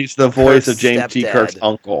of. He's the voice of James T. Kirk's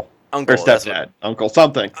uncle. Or stepdad, uncle,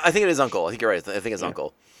 something. I think it is uncle. I think you're right. I think it's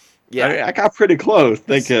uncle. Yeah, I got pretty close.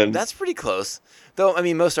 Thinking that's pretty close. Though I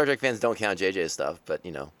mean, most Star Trek fans don't count JJ's stuff, but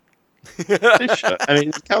They should. I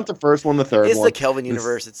mean, count the first one, the third one. It's the Kelvin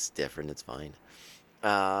universe. It's different. It's fine.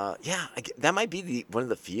 That might be one of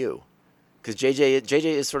the few, because JJ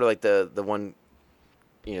is sort of like the one,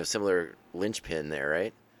 similar linchpin there,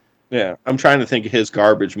 right? Yeah, I'm trying to think of his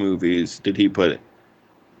garbage movies. Did he put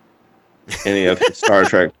any of Star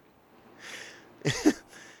Trek?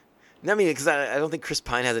 No, I mean, because I don't think Chris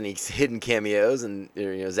Pine has any hidden cameos, and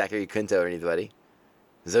Zachary Quinto or anybody.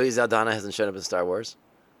 Zoe Saldana hasn't shown up in Star Wars.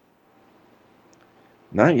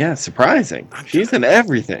 Not yet. Surprising. She's in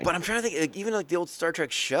everything. But I'm trying to think, even like the old Star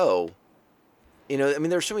Trek show. I mean,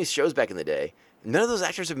 there were so many shows back in the day. None of those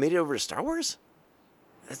actors have made it over to Star Wars.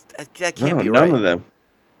 That can't be right. None of them.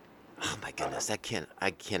 Oh my goodness, I can't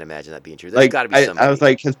imagine that being true. There's got to be somebody. I was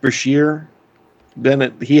like, has Bashir been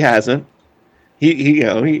it? He hasn't. He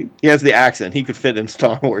has the accent. He could fit in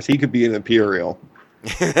Star Wars. He could be an Imperial.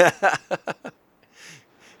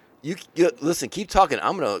 You listen. Keep talking.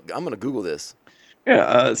 I'm gonna Google this.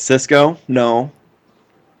 Yeah, Cisco, no.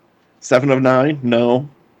 7 of 9, no.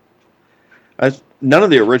 none of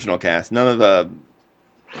the original cast, none of the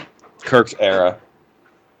Kirk's era.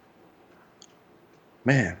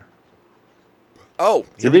 Man, Oh,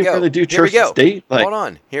 here did we they go. really do Here we Church and go. State? Like, Hold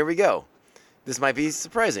on. Here we go. This might be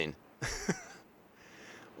surprising.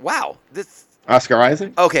 Wow. This. Oscar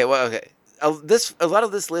Isaac? Okay. Well. Okay. A lot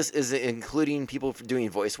of this list is including people doing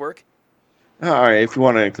voice work. All right, if you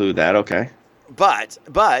want to include that, okay. But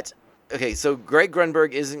okay. So Greg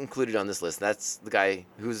Grunberg isn't included on this list. That's the guy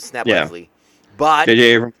who's Snap Yeah. Lively. But J.J.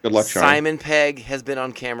 Abrams, good luck, Sean. Simon Pegg has been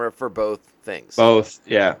on camera for both things. Both,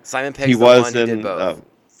 yeah. Simon Pegg's He the was one who in did both.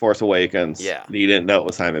 Force Awakens. Yeah. You didn't know it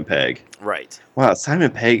was Simon Pegg. Right. Wow, Simon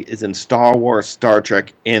Pegg is in Star Wars, Star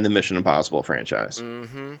Trek, and the Mission Impossible franchise.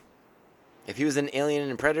 Mm-hmm. If he was an Alien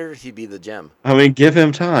and Predator, he'd be the gem. I mean, give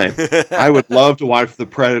him time. I would love to watch the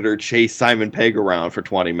Predator chase Simon Pegg around for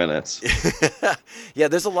 20 minutes. Yeah,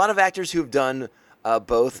 there's a lot of actors who've done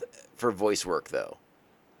both for voice work, though.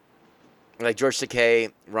 Like George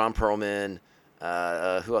Takei, Ron Perlman,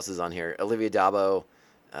 who else is on here? Olivia Dabo,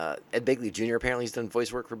 Ed Begley Jr. apparently has done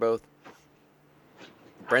voice work for both.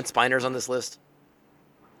 Brent Spiner's on this list.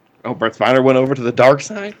 Oh, Brett Spiner went over to the dark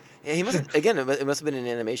side? Yeah, he must. Again, it must have been in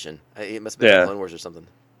animation. It must have been in Clone Wars or something.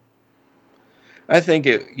 I think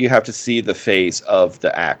you have to see the face of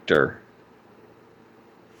the actor.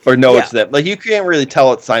 Or know it's them. Like, you can't really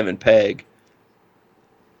tell it's Simon Pegg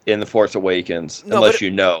in The Force Awakens unless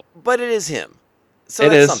you know. But it is him. So It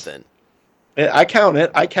that's is. something. I count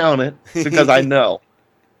it because I know.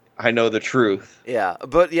 I know the truth. Yeah,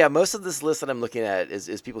 but yeah, most of this list that I'm looking at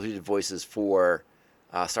is people who did voices for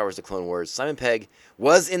Star Wars: The Clone Wars. Simon Pegg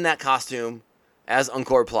was in that costume as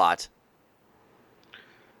Encore Plot.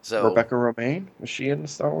 So Rebecca Romaine? Was she in the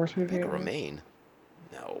Star Wars movie? Rebecca Romaine?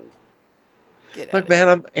 No. Get Look, out man,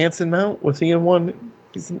 I'm Anson Mount. Was he in one?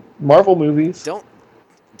 He's in Marvel movies. Don't.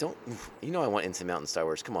 You know I want Ensign Mount in Star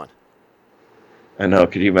Wars. Come on. I know.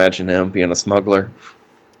 Could you imagine him being a smuggler?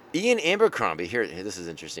 Ian Abercrombie, here, this is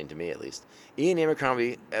interesting to me at least. Ian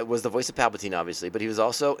Abercrombie was the voice of Palpatine, obviously, but he was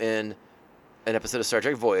also in an episode of Star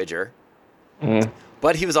Trek Voyager. Mm.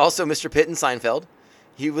 But he was also Mr. Pitt in Seinfeld.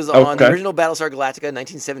 He was on the original Battlestar Galactica in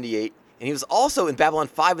 1978, and he was also in Babylon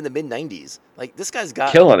 5 in the mid-90s. Like, this guy's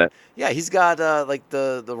got... Killing it. Yeah, he's got, like,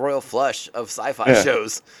 the royal flush of sci-fi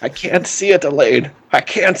shows. I can't see it delayed. I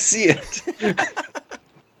can't see it.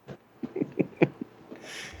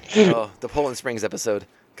 Oh, the Poland Springs episode.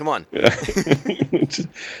 Come on. Yeah.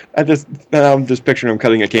 I'm just picturing him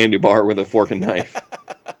cutting a candy bar with a fork and knife.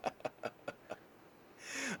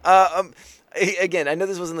 Again, I know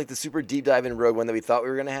this wasn't like the super deep dive in Rogue One that we thought we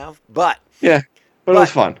were going to have, but... Yeah, but it was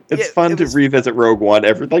fun. It's fun to revisit Rogue One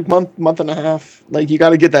every month and a half. Like, you got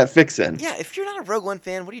to get that fix in. Yeah, if you're not a Rogue One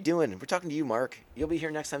fan, what are you doing? We're talking to you, Mark. You'll be here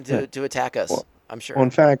next time to attack us, I'm sure. Well,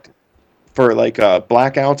 in fact, for like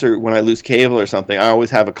blackouts or when I lose cable or something, I always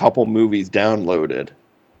have a couple movies downloaded.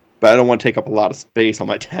 But I don't want to take up a lot of space on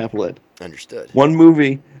my tablet. Understood. One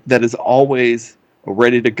movie that is always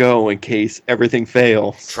ready to go in case everything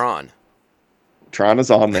fails. Tron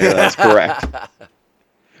is on there, that's correct.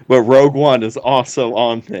 But Rogue One is also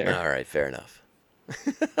on there. All right, fair enough.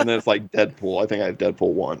 And then it's like Deadpool. I think I have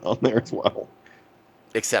Deadpool 1 on there as well.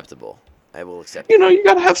 Acceptable. I will accept You know, you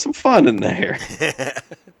got to have some fun in there.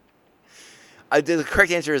 The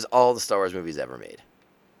correct answer is all the Star Wars movies ever made.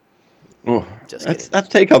 Oh, Just kidding. that's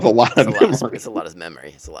take up a lot of memory. It's a lot of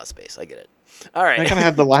memory. It's a lot of space. I get it. All right. I gotta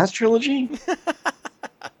have the last trilogy.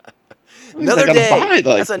 Another I gotta day. buy, like,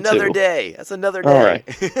 That's another two. day. That's another All day.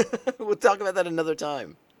 We'll talk about that another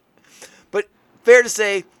time. But fair to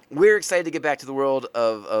say, we're excited to get back to the world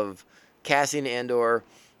of Cassian Andor,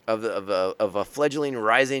 of a fledgling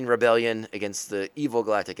rising rebellion against the evil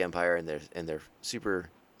Galactic Empire and their super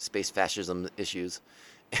space fascism issues,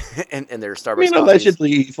 and their Starbucks. I mean, coffees.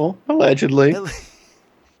 allegedly evil. Allegedly.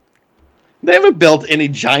 They haven't built any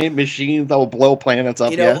giant machines that will blow planets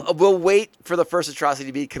up yet. We'll wait for the first atrocity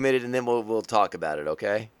to be committed, and then we'll talk about it.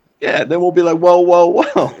 Okay. Yeah, then we'll be like, whoa, whoa,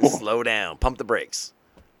 whoa. Slow down. Pump the brakes.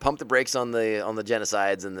 Pump the brakes on the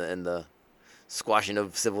genocides and the squashing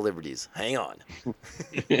of civil liberties. Hang on.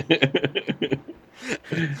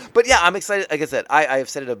 But yeah, I'm excited. Like I said, I have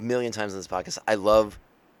said it a million times in this podcast. I love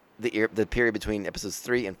the period between episodes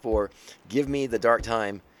 3 and 4. Give me the dark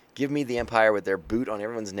time. Give me the Empire with their boot on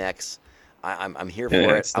everyone's necks. I'm here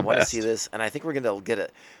for it. I want to see this, and I think we're gonna get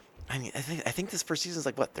it. I mean, I think this first season is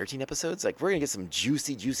like 13 episodes. Like, we're gonna get some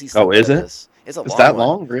juicy stuff. Oh, is it? This. It's a Is long that one.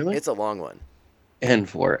 long? Really? It's a long one. In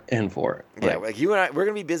for it. Yeah, like you and I, we're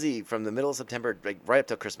gonna be busy from the middle of September, like right up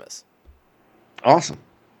till Christmas. Awesome.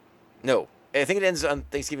 No, I think it ends on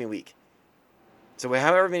Thanksgiving week. So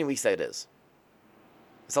however many weeks that is,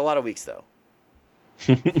 it's a lot of weeks though.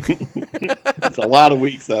 It's a lot of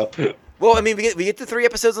weeks, though. Well, I mean, we get to 3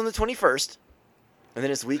 episodes on the 21st, and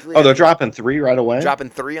then it's weekly. Oh, they're dropping 3 right away? Dropping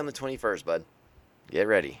 3 on the 21st, bud. Get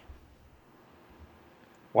ready.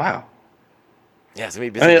 Wow. Yeah, it's going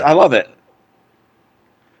to be busy. I mean, I love it.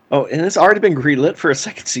 Oh, and it's already been greenlit for a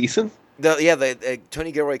second season?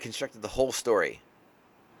 Tony Gilroy constructed the whole story.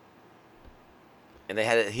 And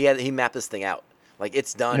he mapped this thing out. Like,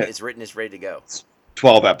 it's done, Yeah. it's written, it's ready to go.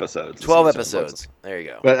 12 episodes. 12 episodes. There you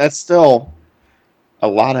go. But that's still a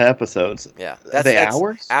lot of episodes. Yeah. Are they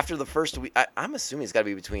hours? After the first week, I'm assuming it's got to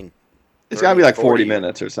be between. It's got to be like 40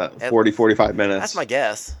 minutes or something. 40, 45 minutes. That's my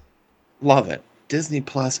guess. Love it. Disney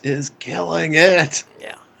Plus is killing it.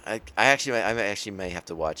 Yeah. I actually may have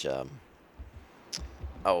to watch. I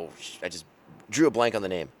just drew a blank on the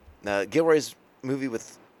name. Gilroy's movie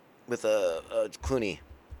with Clooney.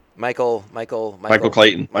 Michael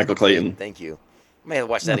Clayton. Michael Clayton. Thank you. I may have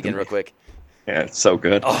to watch that again real quick. Yeah, it's so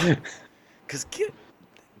good. Oh, because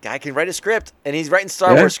guy can write a script, and he's writing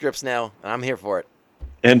Star Wars scripts now, and I'm here for it.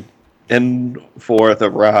 And for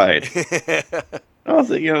the ride.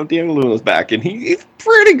 Also, Diego Luna's back, and he's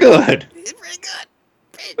pretty good. He's pretty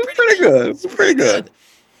good. Pretty good.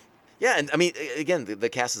 Yeah, and I mean, again, the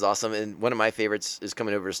cast is awesome, and one of my favorites is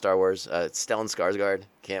coming over to Star Wars. Stellan Skarsgård.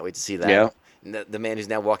 Can't wait to see that. Yeah. And the man who's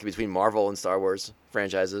now walking between Marvel and Star Wars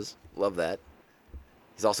franchises. Love that.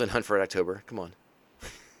 He's also in Hunt for Red October. Come on.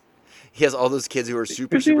 He has all those kids who are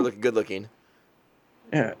super good looking.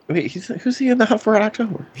 Yeah. Wait, who's he in the Hunt for Red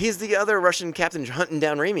October? He's the other Russian captain hunting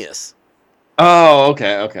down Ramius. Oh,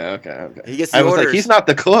 okay. He gets the I was orders. like, he's not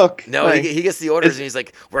the cook. No, like, he gets the orders, and he's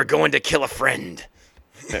like, "We're going to kill a friend."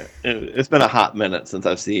 It's been a hot minute since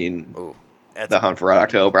I've seen That's the Hunt for Red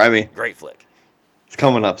October. I mean, great flick. It's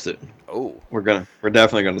coming up soon. Oh, we're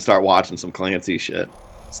definitely gonna start watching some Clancy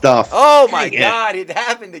stuff. Oh my God, it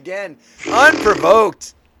happened again,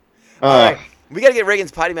 unprovoked. All right, we gotta get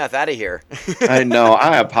Reagan's potty mouth out of here. I know.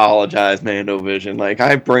 I apologize, Mandovision. Like,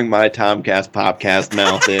 I bring my Tomcast Popcast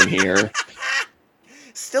mouth in here.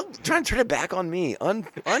 Still trying to turn it back on me.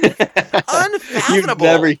 Unfathomable. You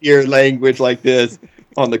never hear language like this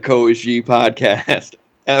on the CoSG podcast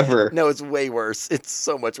ever. No, it's way worse. It's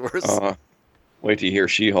so much worse. Wait till you hear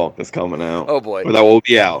She-Hulk that's coming out. Oh boy, or that will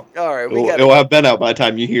be out. All right, it'll have been out by the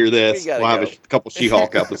time you hear this. We'll have a couple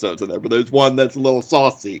She-Hulk episodes in there, but there's one that's a little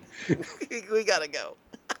saucy. We gotta go.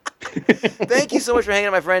 Thank you so much for hanging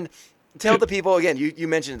out, my friend. Tell the people again. You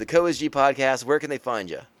mentioned the CoSG podcast. Where can they find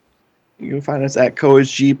you? You can find us at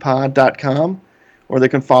coasgpod.com, or they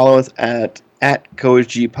can follow us at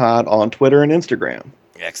coasgpod on Twitter and Instagram.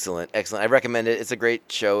 Excellent. I recommend it. It's a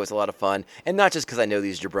great show. It's a lot of fun. And not just because I know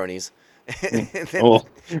these jabronis.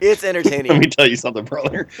 It's entertaining. Let me tell you something,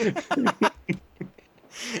 brother.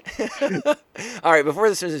 All right, before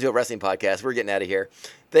this turns into a wrestling podcast, we're getting out of here.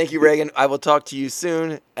 Thank you, Reagan. I will talk to you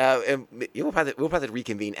soon. And we'll probably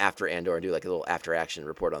reconvene after Andor and do like a little after-action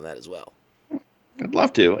report on that as well. I'd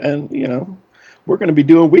love to. And, we're going to be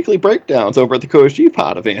doing weekly breakdowns over at the CoSG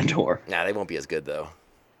Pod of Andor. Nah, they won't be as good, though.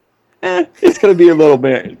 It's going to be a little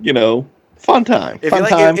bit, fun time.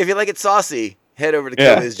 If you like it saucy, head over to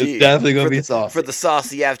CoSG. It's definitely going to be saucy. For the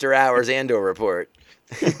saucy after hours Andor report.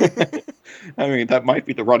 I mean, that might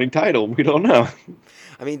be the running title. We don't know.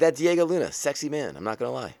 I mean, that Diego Luna, sexy man. I'm not going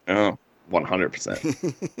to lie. Oh,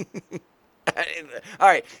 100%. All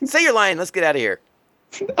right, say your line. Let's get out of here.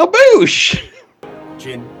 A boosh!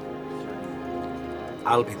 Jin,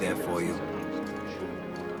 I'll be there for you.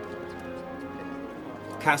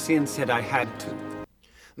 Cassian said I had to.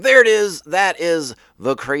 There it is. That is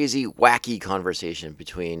the crazy, wacky conversation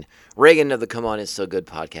between Reagan of the Come On It's So Good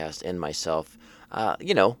podcast and myself.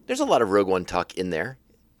 There's a lot of Rogue One talk in there,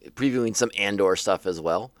 previewing some Andor stuff as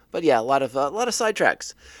well. But yeah, a lot of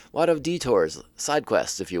sidetracks, a lot of detours, side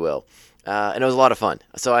quests, if you will. And it was a lot of fun.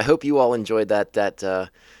 So I hope you all enjoyed that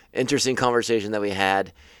interesting conversation that we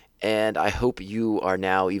had. And I hope you are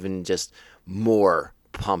now even just more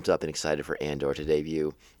pumped up and excited for Andor to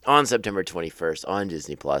debut on September 21st on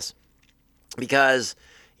Disney Plus. Because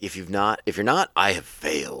if you're not, I have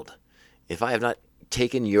failed. If I have not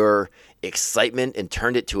taken your excitement and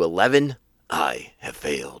turned it to 11, I have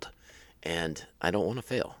failed. And I don't want to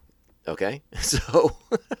fail. Okay? So,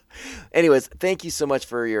 anyways, thank you so much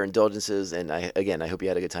for your indulgences. And I hope you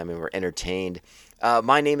had a good time and were entertained.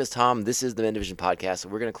 My name is Tom. This is the Mandovision Podcast.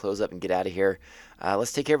 We're going to close up and get out of here.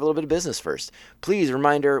 Let's take care of a little bit of business first. Please,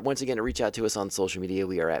 reminder, once again, to reach out to us on social media.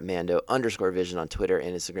 We are at Mando_Vision on Twitter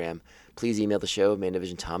and Instagram. Please email the show,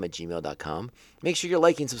 mandovisiontom@gmail.com. Make sure you're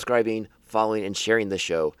liking, subscribing, following, and sharing the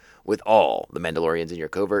show with all the Mandalorians in your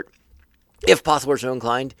covert. If possible or so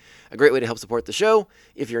inclined, a great way to help support the show,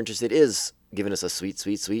 if you're interested, is giving us a sweet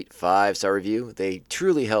 5-star review. They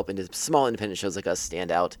truly help small independent shows like us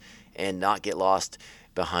stand out and not get lost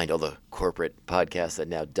behind all the corporate podcasts that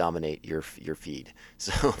now dominate your feed.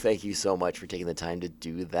 So thank you so much for taking the time to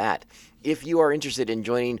do that. If you are interested in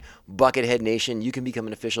joining Buckethead Nation, you can become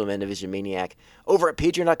an official Mandovision Maniac over at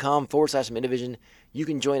patreon.com/Mandovision. You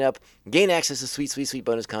can join up, gain access to sweet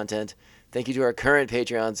bonus content. Thank you to our current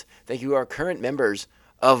Patreons. Thank you to our current members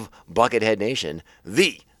of Buckethead Nation.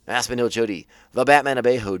 The Aspen Hill Chody, the Batman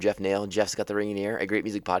Abejo, Jeff Nail. Jeff's Got the Ring in the Air, a great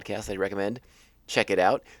music podcast I'd recommend. Check it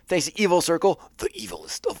out. Thanks to Evil Circle, the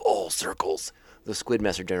evilest of all circles. The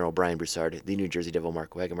Squidmaster General Brian Broussard, the New Jersey Devil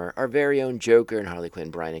Mark Wegemer, our very own Joker and Harley Quinn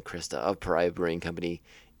Brian and Krista of Pariah Brewing Company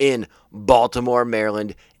in Baltimore,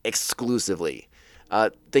 Maryland, exclusively.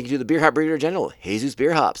 Thank you to the Beer Hop Brigadier General, Jesus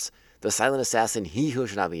Beer Hops, the Silent Assassin, He Who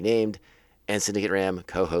Should Not Be Named, and Syndicate Ram,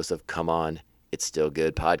 co-host of Come On, It's Still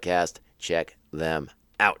Good podcast. Check them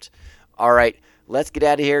out. All right, let's get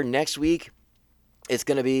out of here. Next week, it's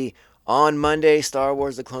going to be on Monday, Star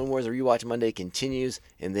Wars The Clone Wars Rewatch Monday continues,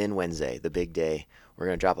 and then Wednesday, the big day, we're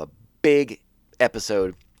going to drop a big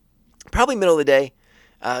episode, probably middle of the day.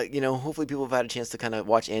 Hopefully people have had a chance to kind of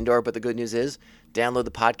watch Andor, but the good news is download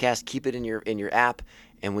the podcast, keep it in your app,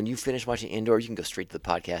 and when you finish watching Andor, you can go straight to the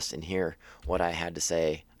podcast and hear what I had to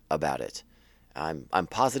say about it. I'm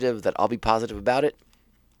positive that I'll be positive about it,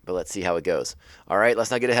 but let's see how it goes. All right, let's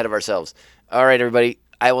not get ahead of ourselves. All right, everybody,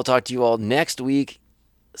 I will talk to you all next week.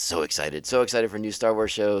 So excited for a new Star Wars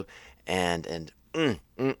show, and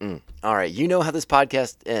All right, you know how this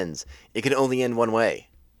podcast ends. It can only end one way.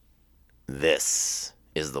 This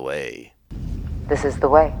is the way. This is the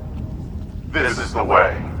way. This is the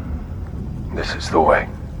way. This is the way.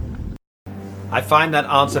 I find that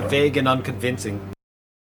answer vague and unconvincing.